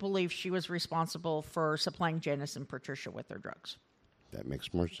 and he believed she was responsible for supplying Janice and Patricia with their drugs. That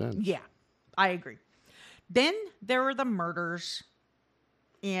makes more sense. Yeah, I agree. Then there were the murders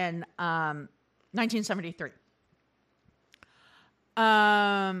in 1973.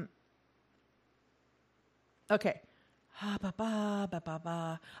 Okay.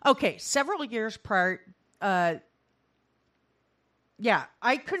 Okay, several years prior. Yeah,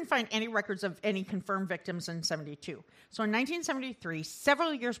 I couldn't find any records of any confirmed victims in 72. So in 1973,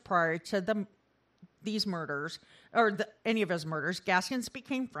 several years prior to these murders, or any of his murders, Gaskins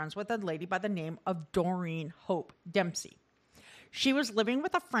became friends with a lady by the name of Doreen Hope Dempsey. She was living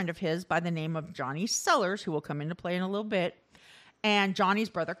with a friend of his by the name of Johnny Sellers, who will come into play in a little bit, and Johnny's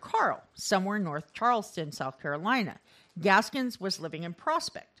brother Carl, somewhere in North Charleston, South Carolina. Gaskins was living in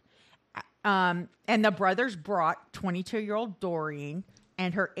Prospect. And the brothers brought 22-year-old Doreen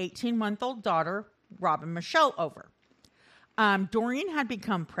and her 18-month-old daughter, Robin Michelle, over. Doreen had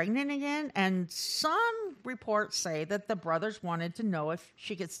become pregnant again, and some reports say that the brothers wanted to know if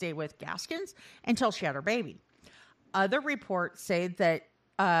she could stay with Gaskins until she had her baby. Other reports say that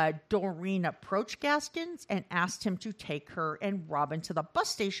Doreen approached Gaskins and asked him to take her and Robin to the bus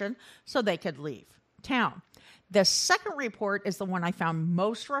station so they could leave town. The second report is the one I found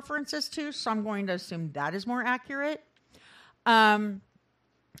most references to, so I'm going to assume that is more accurate.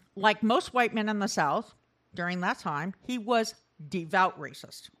 Like most white men in the South during that time, he was devout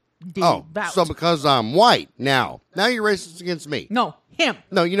racist. Devout. Oh, so because I'm white now you're racist against me. No, him.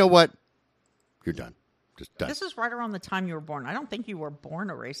 No, you know what? You're done. Just done. This is right around the time you were born. I don't think you were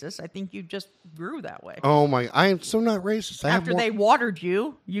born a racist. I think you just grew that way. Oh my! I am so not racist. After they watered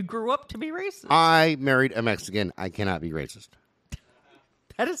you, you grew up to be racist. I married a Mexican. I cannot be racist.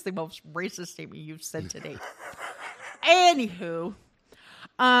 That is the most racist statement you've said to date. Anywho,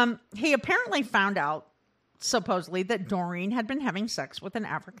 he apparently found out, supposedly, that Doreen had been having sex with an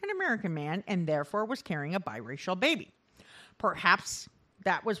African-American man and therefore was carrying a biracial baby. Perhaps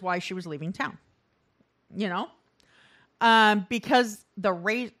that was why she was leaving town. You know? Because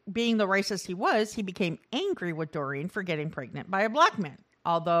being the racist he was, he became angry with Doreen for getting pregnant by a black man.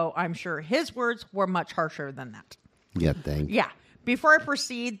 Although I'm sure his words were much harsher than that. Yeah, thanks. Yeah. Before I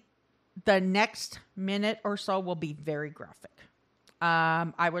proceed, the next minute or so will be very graphic.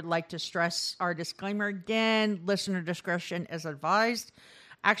 I would like to stress our disclaimer again. Listener discretion is advised.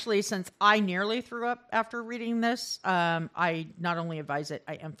 Actually, since I nearly threw up after reading this, I not only advise it,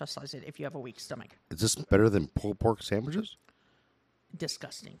 I emphasize it if you have a weak stomach. Is this better than pulled pork sandwiches?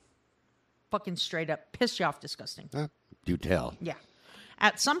 Disgusting. Fucking straight up piss you off disgusting. Do tell. Yeah.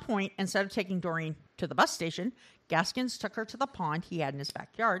 At some point, instead of taking Doreen to the bus station, Gaskins took her to the pond he had in his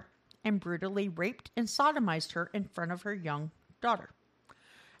backyard and brutally raped and sodomized her in front of her young daughter.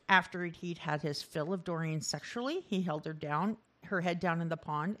 After he'd had his fill of Doreen sexually, he held her head down in the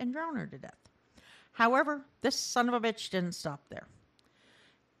pond and drowned her to death. However, this son of a bitch didn't stop there.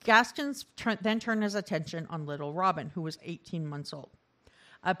 Gaskins then turned his attention on little Robin, who was 18 months old.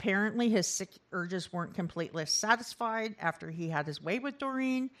 Apparently, his sick urges weren't completely satisfied after he had his way with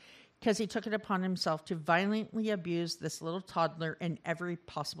Doreen, because he took it upon himself to violently abuse this little toddler in every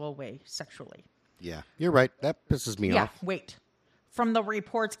possible way sexually. Yeah, you're right. That pisses me off. Yeah, wait. From the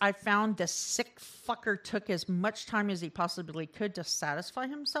reports I found, the sick fucker took as much time as he possibly could to satisfy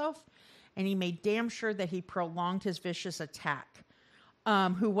himself, and he made damn sure that he prolonged his vicious attack,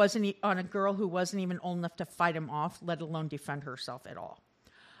 who wasn't on a girl who wasn't even old enough to fight him off, let alone defend herself at all.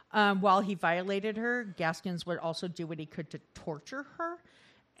 While he violated her, Gaskins would also do what he could to torture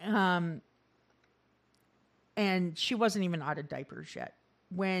her, and she wasn't even out of diapers yet.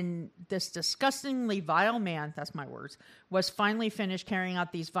 When this disgustingly vile man, that's my words, was finally finished carrying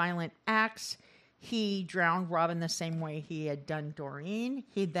out these violent acts, he drowned Robin the same way he had done Doreen.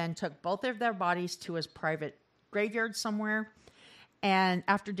 He then took both of their bodies to his private graveyard somewhere, and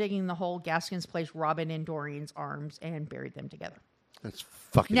after digging the hole, Gaskins placed Robin in Doreen's arms and buried them together. That's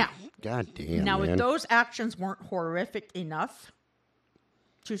fucking... Now, goddamn, Now, man. if those actions weren't horrific enough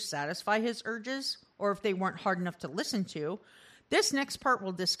to satisfy his urges, or if they weren't hard enough to listen to, this next part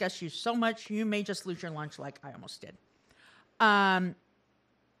will disgust you so much you may just lose your lunch like I almost did.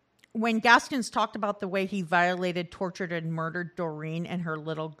 when Gaskins talked about the way he violated, tortured, and murdered Doreen and her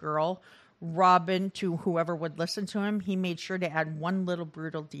little girl, Robin, to whoever would listen to him, he made sure to add one little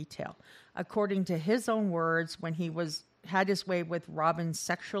brutal detail. According to his own words, when he had his way with Robin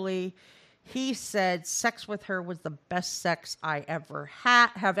sexually, he said sex with her was the best sex I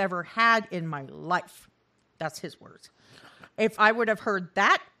have ever had in my life. That's his words. If I would have heard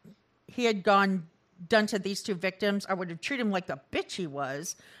that he had done to these two victims, I would have treated him like the bitch he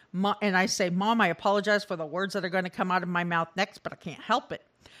was. And I say, Mom, I apologize for the words that are going to come out of my mouth next, but I can't help it.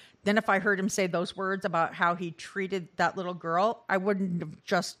 Then if I heard him say those words about how he treated that little girl, I wouldn't have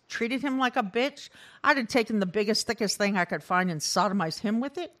just treated him like a bitch. I'd have taken the biggest, thickest thing I could find and sodomized him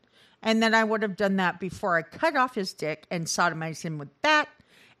with it. And then I would have done that before I cut off his dick and sodomized him with that.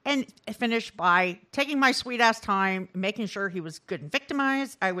 And finish by taking my sweet ass time, making sure he was good and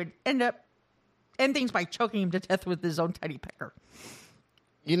victimized. I would end things by choking him to death with his own teddy pecker.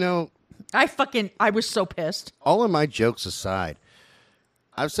 You know, I was so pissed. all of my jokes aside,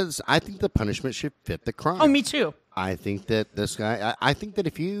 I've said this, I think the punishment should fit the crime. Oh, me too. I think that this guy, I think that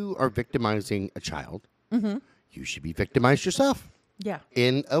if you are victimizing a child, you should be victimized yourself. Yeah.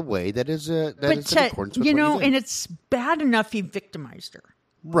 In a way that is in accordance with what you you know, did. and it's bad enough he victimized her.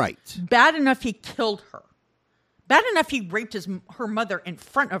 Right. Bad enough he killed her. Bad enough he raped her mother in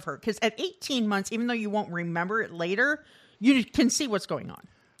front of her. Because at 18 months, even though you won't remember it later, you can see what's going on.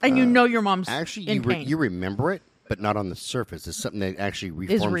 And you know your mom's Actually, in pain. you remember it, but not on the surface. It's something that actually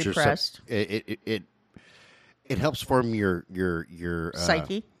reforms your repressed. It helps form your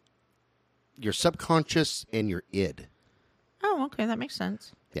Psyche. your subconscious and your id. Oh, okay. That makes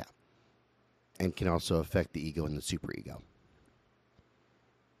sense. Yeah. And can also affect the ego and the superego.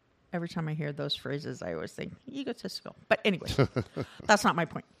 Every time I hear those phrases, I always think egotistical. But anyway, that's not my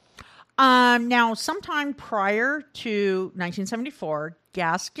point. Now, sometime prior to 1974,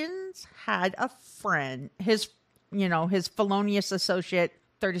 Gaskins had a friend, his felonious associate,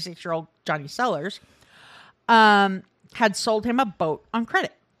 36-year-old Johnny Sellers, had sold him a boat on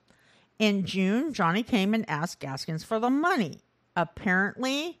credit. In June, Johnny came and asked Gaskins for the money.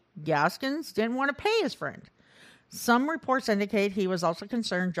 Apparently, Gaskins didn't want to pay his friend. Some reports indicate he was also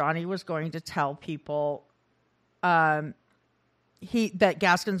concerned Johnny was going to tell people that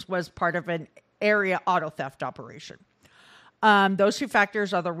Gaskins was part of an area auto theft operation. Those two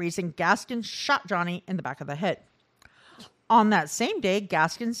factors are the reason Gaskins shot Johnny in the back of the head. On that same day,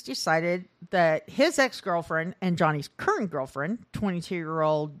 Gaskins decided that his ex-girlfriend and Johnny's current girlfriend,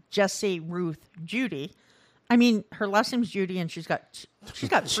 22-year-old Jessie Ruth Judy, I mean, her last name's Judy and she's got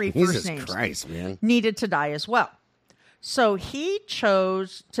 3 first Jesus names. Christ, man. Needed to die as well. So he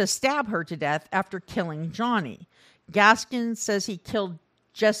chose to stab her to death after killing Johnny. Gaskins says he killed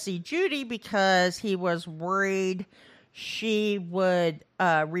Jessie Judy because he was worried she would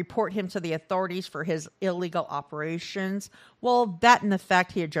report him to the authorities for his illegal operations. Well, that and the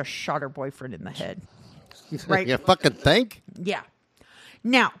fact he had just shot her boyfriend in the head. Right? You fucking think? Yeah.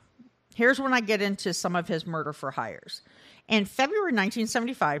 Now, here's when I get into some of his murder for hires. In February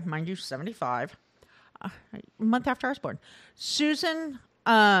 1975, mind you, 75, a month after I was born, Suzanne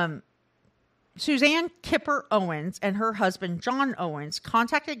Kipper Owens and her husband, John Owens,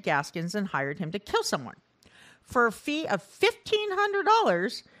 contacted Gaskins and hired him to kill someone. For a fee of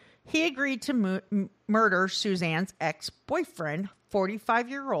 $1,500, he agreed to murder Suzanne's ex-boyfriend,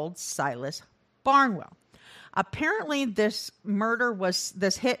 45-year-old Silas Barnwell. Apparently, this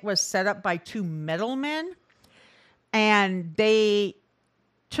hit was set up by 2 middlemen, and they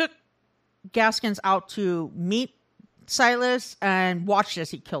took Gaskins out to meet Silas and watched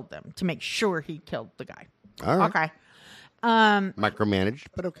as he killed them to make sure he killed the guy. All right. Okay. Micromanaged,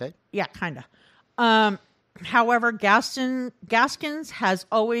 but okay. Yeah, kind of. However, Gaskins has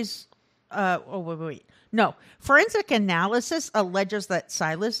always... No. Forensic analysis alleges that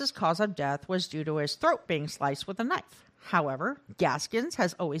Silas's cause of death was due to his throat being sliced with a knife. However, Gaskins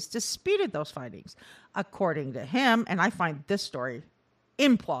has always disputed those findings. According to him, and I find this story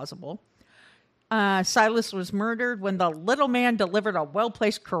implausible, Silas was murdered when the little man delivered a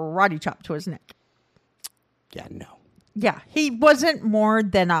well-placed karate chop to his neck. Yeah, no. Yeah, he wasn't more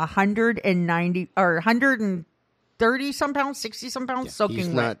than 190 or 130 some pounds, 60 some pounds, soaking He's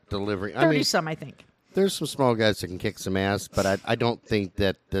wet. not delivering. 30 some, I think. There's some small guys that can kick some ass, but I don't think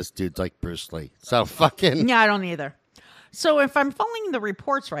that this dude's like Bruce Lee. So fucking... Yeah, I don't either. So if I'm following the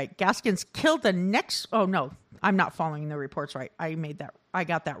reports right, Gaskins killed the next... Oh, no, I'm not following the reports right. I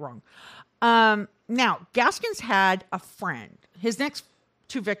got that wrong. Now, Gaskins had a friend. His next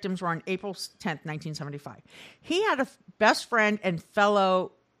 2 victims were on April 10th, 1975. He had a best friend and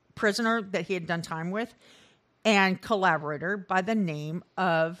fellow prisoner that he had done time with. and collaborator by the name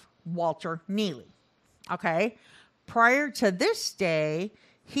of Walter Neely. Okay. Prior to this day,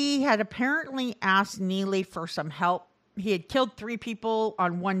 he had apparently asked Neely for some help. He had killed 3 people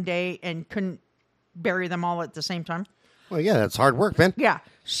on one day and couldn't bury them all at the same time. Well, yeah, that's hard work, man. Yeah.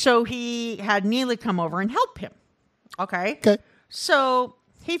 So he had Neely come over and help him. Okay. Okay. So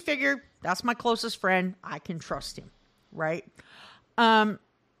he figured, that's my closest friend. I can trust him. Right.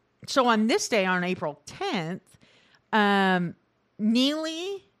 So on this day, on April 10th,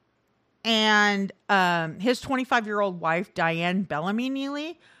 Neely and his 25-year-old wife, Diane Bellamy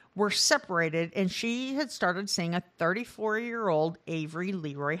Neely, were separated, and she had started seeing a 34-year-old Avery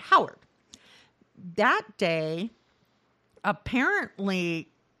Leroy Howard. That day, apparently,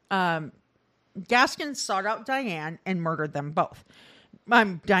 Gaskins sought out Diane and murdered them both.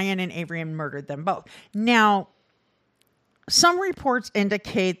 Diane and Avery murdered them both. Now, some reports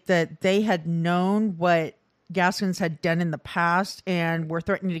indicate that they had known what Gaskins had done in the past and were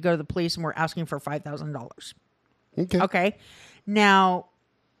threatening to go to the police and were asking for $5,000. Okay. Now,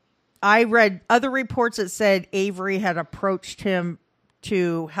 I read other reports that said Avery had approached him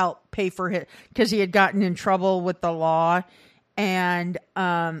to help pay for it because he had gotten in trouble with the law. And,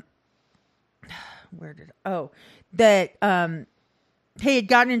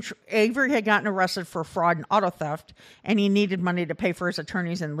 Avery had gotten arrested for fraud and auto theft, and he needed money to pay for his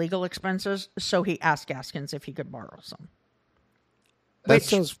attorneys and legal expenses. So he asked Gaskins if he could borrow some. That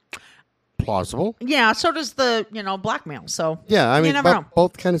sounds plausible. Yeah, so does the, blackmail. So yeah, I mean, you never know.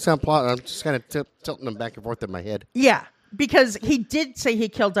 Both kind of sound plausible. I'm just kind of tilting them back and forth in my head. Yeah, because he did say he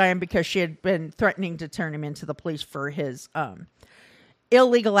killed Diane because she had been threatening to turn him into the police for his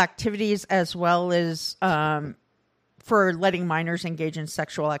illegal activities, as well as for letting minors engage in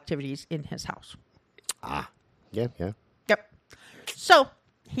sexual activities in his house. Yeah. Yep. So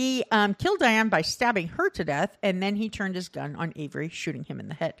he killed Diane by stabbing her to death, and then he turned his gun on Avery, shooting him in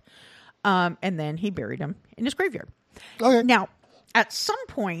the head. And then he buried him in his graveyard. Okay. Now, at some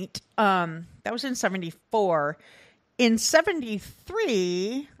point, that was in 1974. In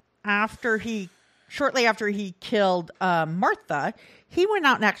 1973, shortly after he killed Martha, he went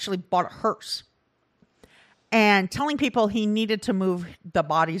out and actually bought a hearse, and telling people he needed to move the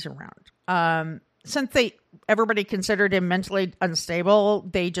bodies around. Since everybody considered him mentally unstable,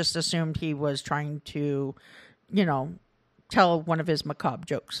 they just assumed he was trying to, tell one of his macabre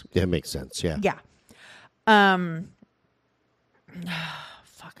jokes. Yeah, it makes sense. Yeah. Yeah.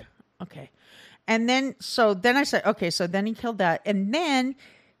 Fuck. Okay. And then I said, okay, so then he killed that. And then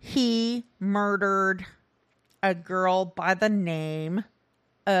he murdered a girl by the name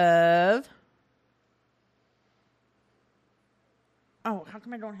of... Oh, how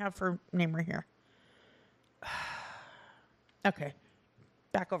come I don't have her name right here? Okay.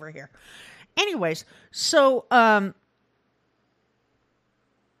 Back over here. Anyways, so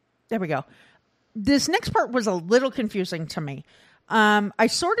there we go. This next part was a little confusing to me. I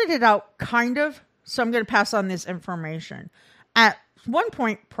sorted it out kind of, so I'm going to pass on this information. At one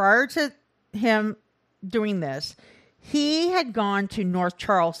point prior to him doing this, he had gone to North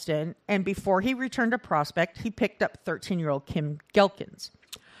Charleston, and before he returned to Prospect, he picked up 13-year-old Kim Gelkins.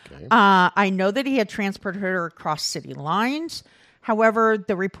 Okay. I know that he had transported her across city lines. However,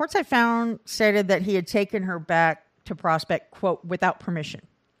 the reports I found stated that he had taken her back to Prospect, quote, without permission.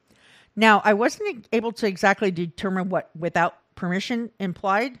 Now, I wasn't able to exactly determine what without permission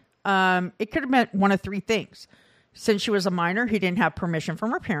implied. It could have meant one of 3 things. Since she was a minor, he didn't have permission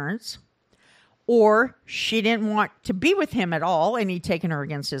from her parents. Or she didn't want to be with him at all, and he'd taken her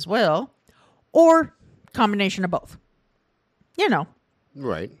against his will. Or combination of both.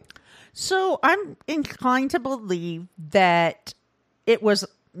 Right. So I'm inclined to believe that it was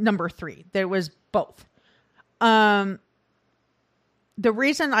number 3. There was both. The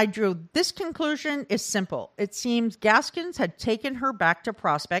reason I drew this conclusion is simple. It seems Gaskins had taken her back to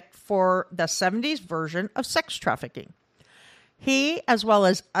Prospect for the 70s version of sex trafficking. He, as well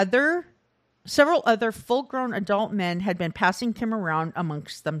as several other full-grown adult men, had been passing Kim around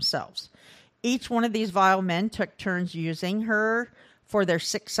amongst themselves. Each one of these vile men took turns using her for their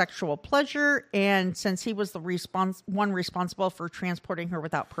sick sexual pleasure, and since he was the one responsible for transporting her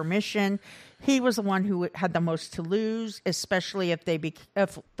without permission, he was the one who had the most to lose, especially if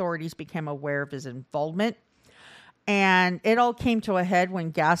authorities became aware of his involvement. And it all came to a head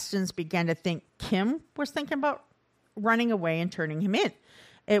when Gaskins began to think Kim was thinking about running away and turning him in.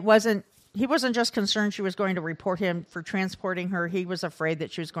 He wasn't just concerned she was going to report him for transporting her. He was afraid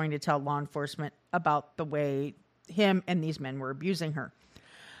that she was going to tell law enforcement about the way him and these men were abusing her.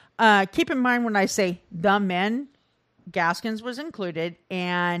 Keep in mind when I say the men, Gaskins was included,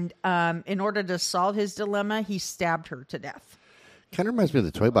 and in order to solve his dilemma, he stabbed her to death. Kind of reminds me of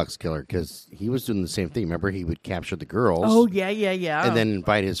the Toy Box Killer because he was doing the same thing. Remember, he would capture the girls. Oh, yeah. And then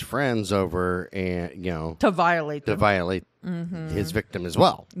invite his friends over and, to violate them. His victim as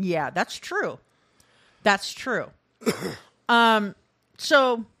well. Yeah, that's true. That's true.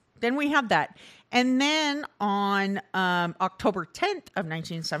 So then we have that. And then on October 10th of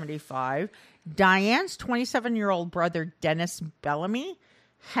 1975, Diane's 27-year-old brother, Dennis Bellamy,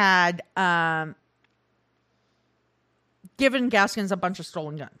 had given Gaskins a bunch of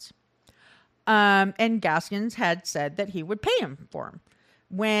stolen guns. And Gaskins had said that he would pay him for them.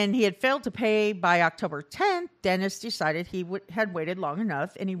 When he had failed to pay by October 10th, Dennis decided he had waited long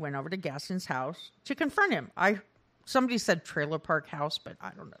enough, and he went over to Gaskins' house to confront him. Somebody said trailer park house, but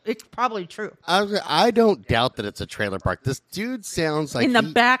I don't know. It's probably true. I don't doubt that it's a trailer park. This dude sounds like in the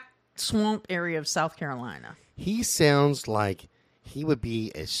back swamp area of South Carolina. He sounds like he would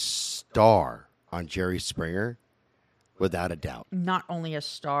be a star on Jerry Springer, without a doubt. Not only a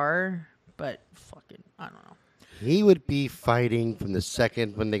star, but fucking, I don't know. He would be fighting from the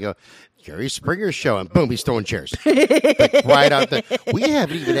second when they go, Jerry Springer's show, and boom, he's throwing chairs. Like, right out there. We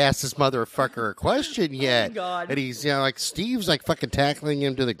haven't even asked this motherfucker a question yet. Oh, God. And he's, like, Steve's, like, fucking tackling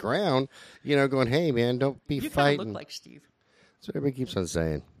him to the ground, going, hey, man, don't be You fighting. kind of look like Steve. That's what everybody keeps on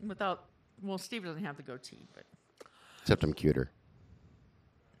saying. Steve doesn't have the goatee, but. Except I'm cuter.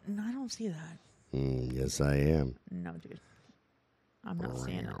 No, I don't see that. Yes, I am. No, dude. I'm not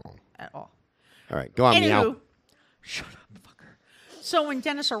seeing it at all. All right, go on, meow. Shut up, fucker. So when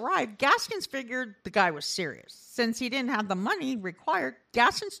Dennis arrived, Gaskins figured the guy was serious. Since he didn't have the money required,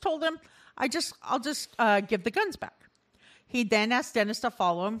 Gaskins told him, I'll just give the guns back. He then asked Dennis to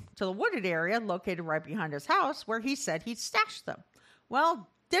follow him to the wooded area located right behind his house, where he said he'd stashed them. Well,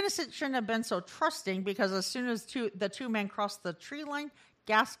 Dennis shouldn't have been so trusting, because as soon as the two men crossed the tree line,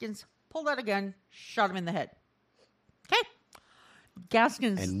 Gaskins pulled out a gun, shot him in the head. Okay.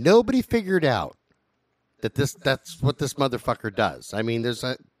 Gaskins. And nobody figured out that's what this motherfucker does. I mean, there's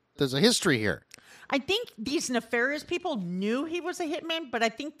a history here. I think these nefarious people knew he was a hitman, but I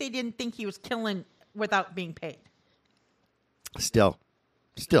think they didn't think he was killing without being paid. Still,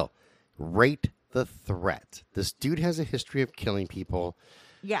 rate the threat. This dude has a history of killing people.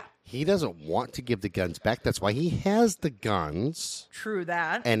 Yeah. He doesn't want to give the guns back. That's why he has the guns. True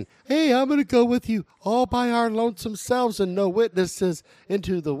that. And, hey, I'm going to go with you all by our lonesome selves and no witnesses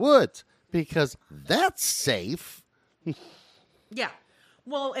into the woods, because that's safe. Yeah.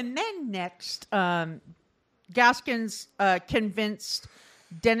 Well, and then next, Gaskins convinced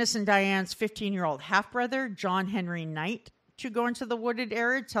Dennis and Diane's 15-year-old half-brother, John Henry Knight, to go into the wooded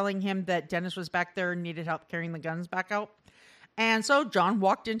area, telling him that Dennis was back there and needed help carrying the guns back out. And so John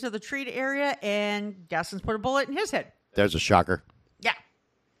walked into the treed area, and Gaskins put a bullet in his head. There's a shocker. Yeah.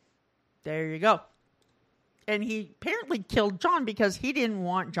 There you go. And he apparently killed John because he didn't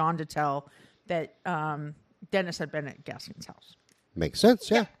want John to tell that Dennis had been at Gaskins' house. Makes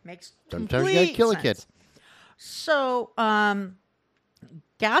sense, yeah. Makes Sometimes you gotta kill a kid. So,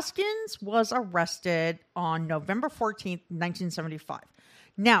 Gaskins was arrested on November 14th, 1975.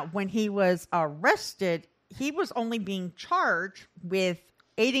 Now, when he was arrested, he was only being charged with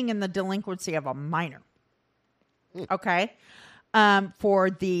aiding in the delinquency of a minor. Okay? For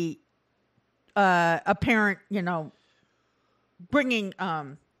the apparent, bringing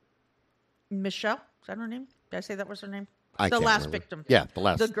Michelle. Is that her name? Did I say that was her name? I the can't last remember. victim. Yeah,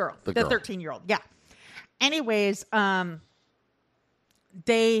 The girl. The 13-year-old. Yeah. Anyways,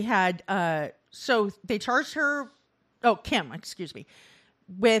 they had, so they charged her, Kim, excuse me,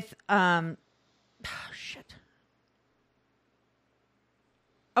 with, shit.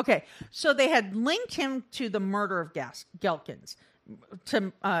 Okay, so they had linked him to the murder of Gelkins,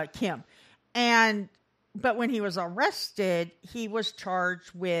 to Kim. But when he was arrested, he was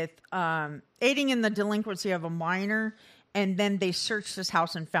charged with aiding in the delinquency of a minor, and then they searched his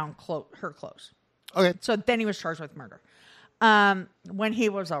house and found her clothes. Okay. So then he was charged with murder. When he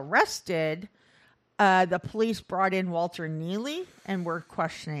was arrested, the police brought in Walter Neely and were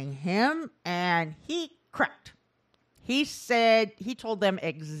questioning him, and he cracked. He told them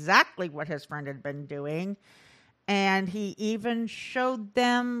exactly what his friend had been doing, and he even showed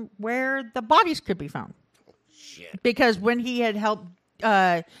them where the bodies could be found. Shit. Because when he had helped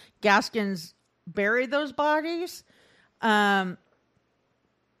Gaskins bury those bodies, I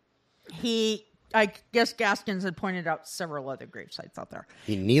guess Gaskins had pointed out several other grave sites out there.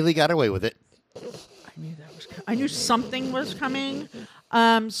 He nearly got away with it. I knew something was coming.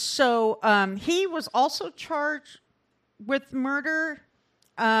 So he was also charged with murder.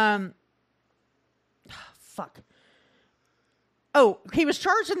 he was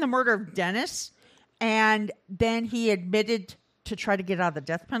charged in the murder of Dennis, and then he admitted to try to get out of the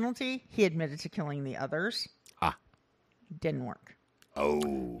death penalty. He admitted to killing the others. Didn't work.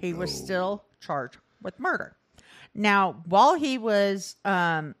 He was still charged with murder. Now, while he was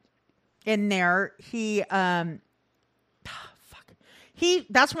in there,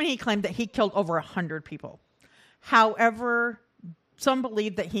 that's when he claimed that he killed over 100 people. However, some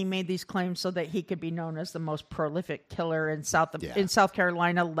believe that he made these claims so that he could be known as the most prolific killer in South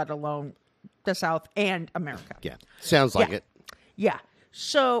Carolina, let alone the South and America. Yeah, sounds like it. Yeah.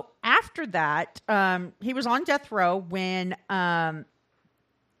 So after that, he was on death row when the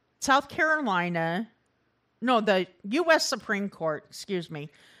U.S. Supreme Court,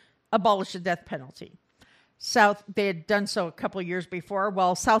 abolished the death penalty. They had done so a couple of years before.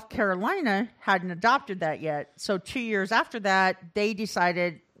 Well, South Carolina hadn't adopted that yet. So 2 years after that, they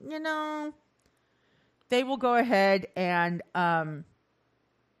decided, they will go ahead and,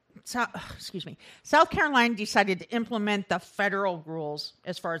 South Carolina decided to implement the federal rules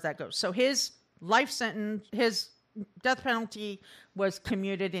as far as that goes. So his his death penalty was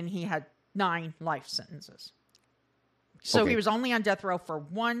commuted, and he had 9 life sentences. So he was only on death row for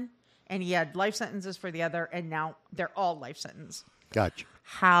 1. And he had life sentences for the other, and now they're all life sentences. Gotcha.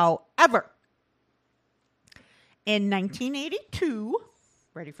 However, in 1982,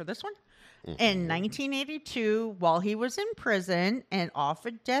 ready for this one? Mm-hmm. In 1982, while he was in prison and off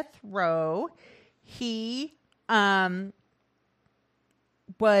of death row, he was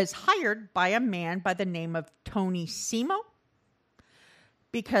hired by a man by the name of Tony Simo,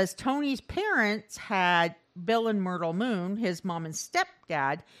 because Tony's parents had Bill and Myrtle Moon, his mom and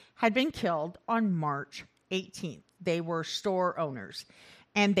stepdad, had been killed on March 18th. They were store owners,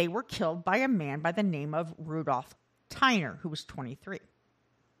 and they were killed by a man by the name of Rudolph Tyner, who was 23.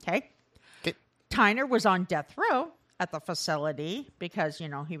 Okay. Tyner was on death row at the facility because,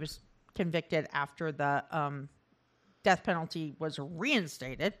 he was convicted after the death penalty was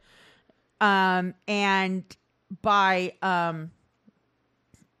reinstated. And by...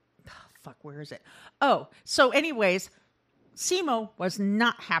 where is it? So anyways, Simo was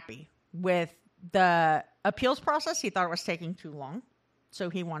not happy with the appeals process. He thought it was taking too long. So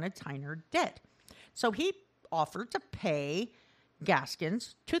he wanted Tyner dead. So he offered to pay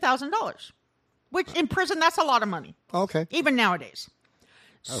Gaskins $2,000, which in prison, that's a lot of money. Okay. Even nowadays.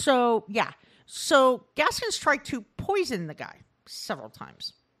 Oh. So, yeah. So Gaskins tried to poison the guy several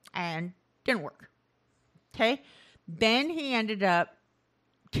times and didn't work. Okay. Then he ended up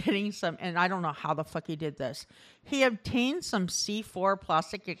getting some, and I don't know how the fuck he did this. He obtained some C4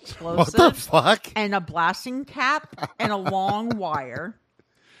 plastic explosives. What the fuck? And a blasting cap and a long wire,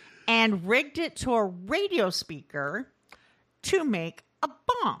 and rigged it to a radio speaker to make a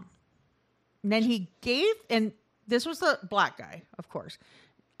bomb. And then he gave, and this was the black guy, of course,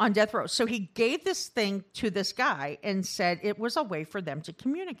 on death row. So he gave this thing to this guy and said it was a way for them to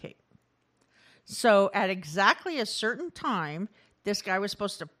communicate. So at exactly a certain time, this guy was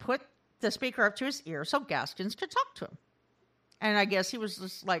supposed to put the speaker up to his ear so Gaskins could talk to him. And I guess he was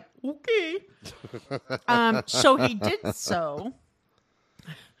just like, okay. So he did so.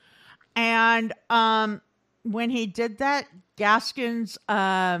 And when he did that, Gaskins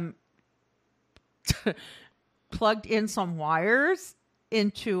plugged in some wires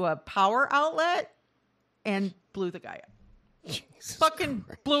into a power outlet and blew the guy up. Jesus Fucking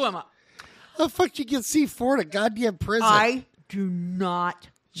Christ. Blew him up. How the fuck you get C4 to goddamn prison? I do not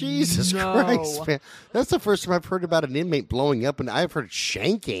Jesus know. Christ, man. That's the first time I've heard about an inmate blowing up, and I've heard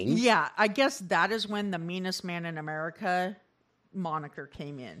shanking. Yeah, I guess that is when the meanest man in America moniker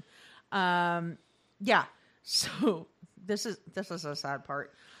came in. Yeah, so this is a sad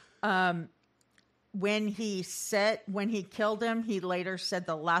part. When he killed him, he later said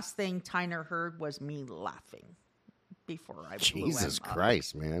the last thing Tyner heard was me laughing before I blew him Jesus up.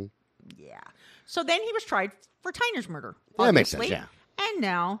 Christ, man. Yeah. So then he was tried for Tyner's murder. That makes sense, yeah. And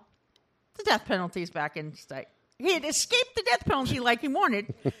now the death penalty is back in state. He had escaped the death penalty like he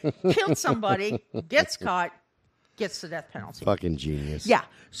wanted, killed somebody, gets caught, gets the death penalty. Fucking genius. Yeah.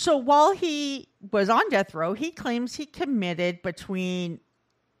 So while he was on death row, he claims he committed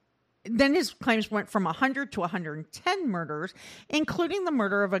then his claims went from 100 to 110 murders, including the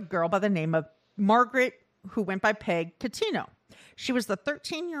murder of a girl by the name of Margaret, who went by Peg Catino. She was the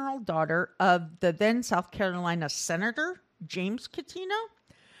 13-year-old daughter of the then South Carolina Senator, James Catino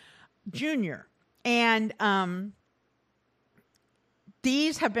Jr. And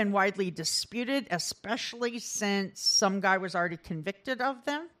these have been widely disputed, especially since some guy was already convicted of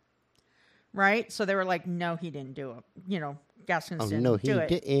them. Right? So they were like, no, he didn't do it. Gaskins didn't do it. No,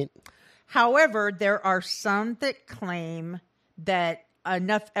 he didn't. However, there are some that claim that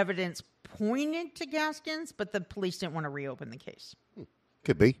enough evidence pointed to Gaskins, but the police didn't want to reopen the case.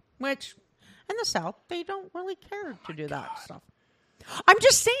 Could be. Which, in the South, they don't really care to do that stuff. I'm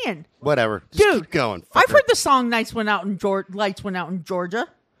just saying. Whatever. Just Dude, keep going. I've fucker. heard the song Lights Went Out in Georgia.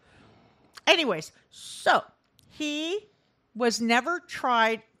 Anyways, so he was never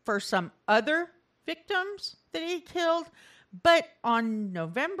tried for some other victims that he killed, but on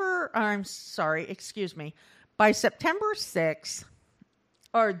by September 6th,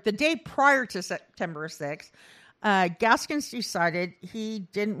 or the day prior to September 6th, Gaskins decided he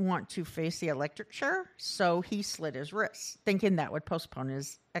didn't want to face the electric chair, so he slit his wrists, thinking that would postpone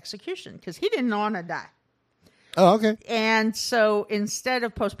his execution because he didn't want to die. Oh, okay. And so instead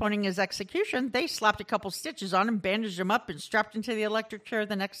of postponing his execution, they slapped a couple stitches on him, bandaged him up, and strapped him to the electric chair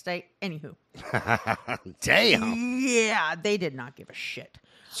the next day. Anywho. Damn. Yeah, they did not give a shit.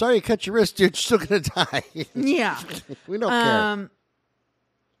 Sorry you cut your wrist, dude. You're still going to die. Yeah. We don't care.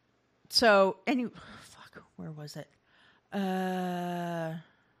 So, where was it? There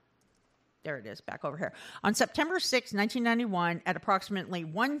it is, back over here. On September 6, 1991, at approximately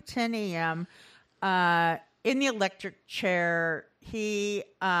 1:10 a.m., in the electric chair, that's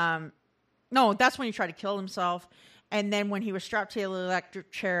when he tried to kill himself. And then when he was strapped to the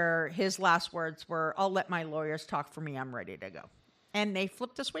electric chair, his last words were, "I'll let my lawyers talk for me. I'm ready to go." And they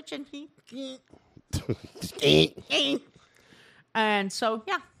flipped the switch and he... And so,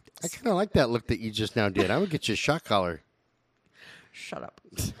 yeah. I kind of like that look that you just now did. I would get you a shot collar. Shut up.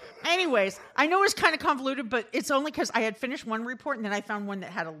 Anyways, I know it's kind of convoluted, but it's only because I had finished one report and then I found one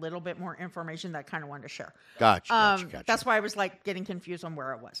that had a little bit more information that I kind of wanted to share. Gotcha. That's why I was like getting confused on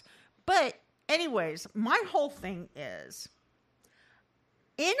where I was. But anyways, my whole thing is,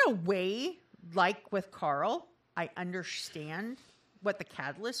 in a way, like with Carl, I understand what the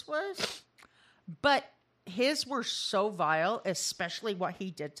catalyst was, but his were so vile, especially what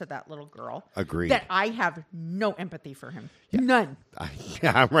he did to that little girl. Agreed. That I have no empathy for him. Yeah. None.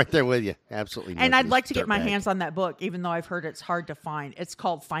 I'm right there with you. Absolutely. And I'd like to get my hands on that book, even though I've heard it's hard to find. It's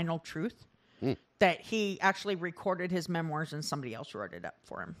called Final Truth. That he actually recorded his memoirs and somebody else wrote it up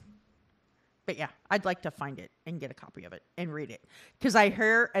for him. But yeah, I'd like to find it and get a copy of it and read it. Because I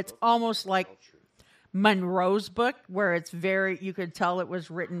hear it's almost like Monroe's book, where it's you could tell it was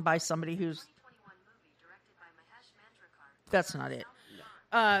written by somebody who's... That's not it.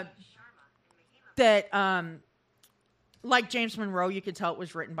 Like James Monroe, you could tell it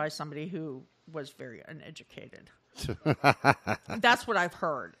was written by somebody who was very uneducated. That's what I've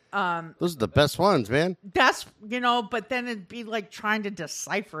heard. Those are the best ones, man. That's, but then it'd be like trying to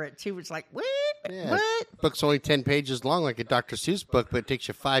decipher it too. It's like, what? Yeah, What? book's only 10 pages long, like a Dr. Seuss book, but it takes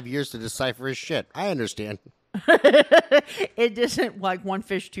you 5 years to decipher his shit. I understand. It isn't like one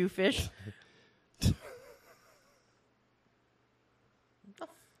fish, two fish.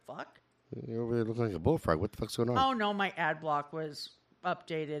 Fuck? You over there looking like a bullfrog. What the fuck's going on? Oh no, my ad block was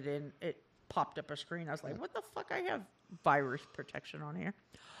updated and it popped up a screen. I was like, what the fuck? I have virus protection on here.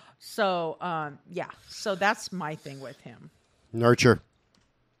 So, yeah. So that's my thing with him. Nurture.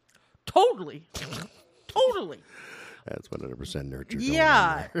 Totally. That's 100% nurture.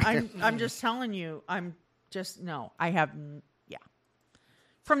 Yeah. I'm just telling you, I have, yeah.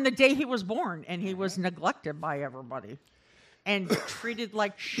 From the day he was born, and he was neglected by everybody. And treated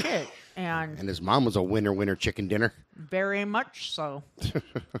like shit. And his mom was a winner chicken dinner. Very much so.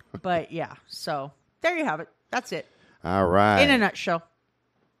 But yeah, so there you have it. That's it. All right. In a nutshell.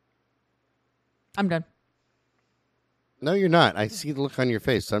 I'm done. No, you're not. I see the look on your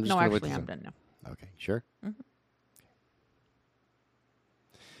face. So I'm just I'm done now. Okay, sure. Mm-hmm.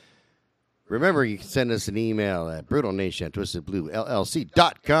 Remember, you can send us an email at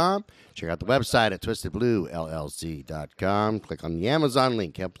brutalnation@twistedbluellc.com. Check out the website at twistedbluellc.com. Click on the Amazon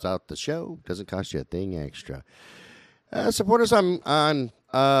link. Helps out the show. Doesn't cost you a thing extra. Support us on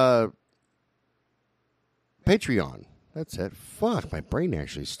Patreon. That's it. Fuck, my brain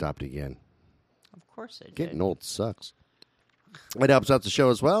actually stopped again. Of course it did. Getting old sucks. It helps out the show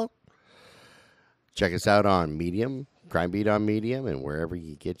as well. Check us out on Medium, Crime Beat on Medium, and wherever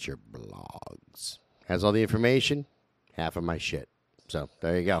you get your blogs. Has all the information, half of my shit. So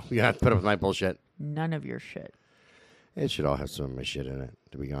there you go. You don't have to put up with my bullshit. None of your shit. It should all have some of my shit in it,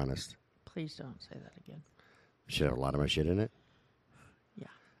 to be honest. Please don't say that again. It should have a lot of my shit in it. Yeah.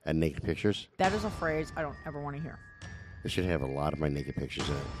 And naked pictures. That is a phrase I don't ever want to hear. It should have a lot of my naked pictures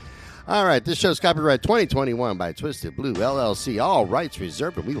in it. All right, this show's copyright 2021 by Twisted Blue LLC. All rights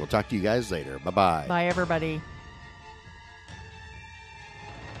reserved, and we will talk to you guys later. Bye-bye. Bye, everybody.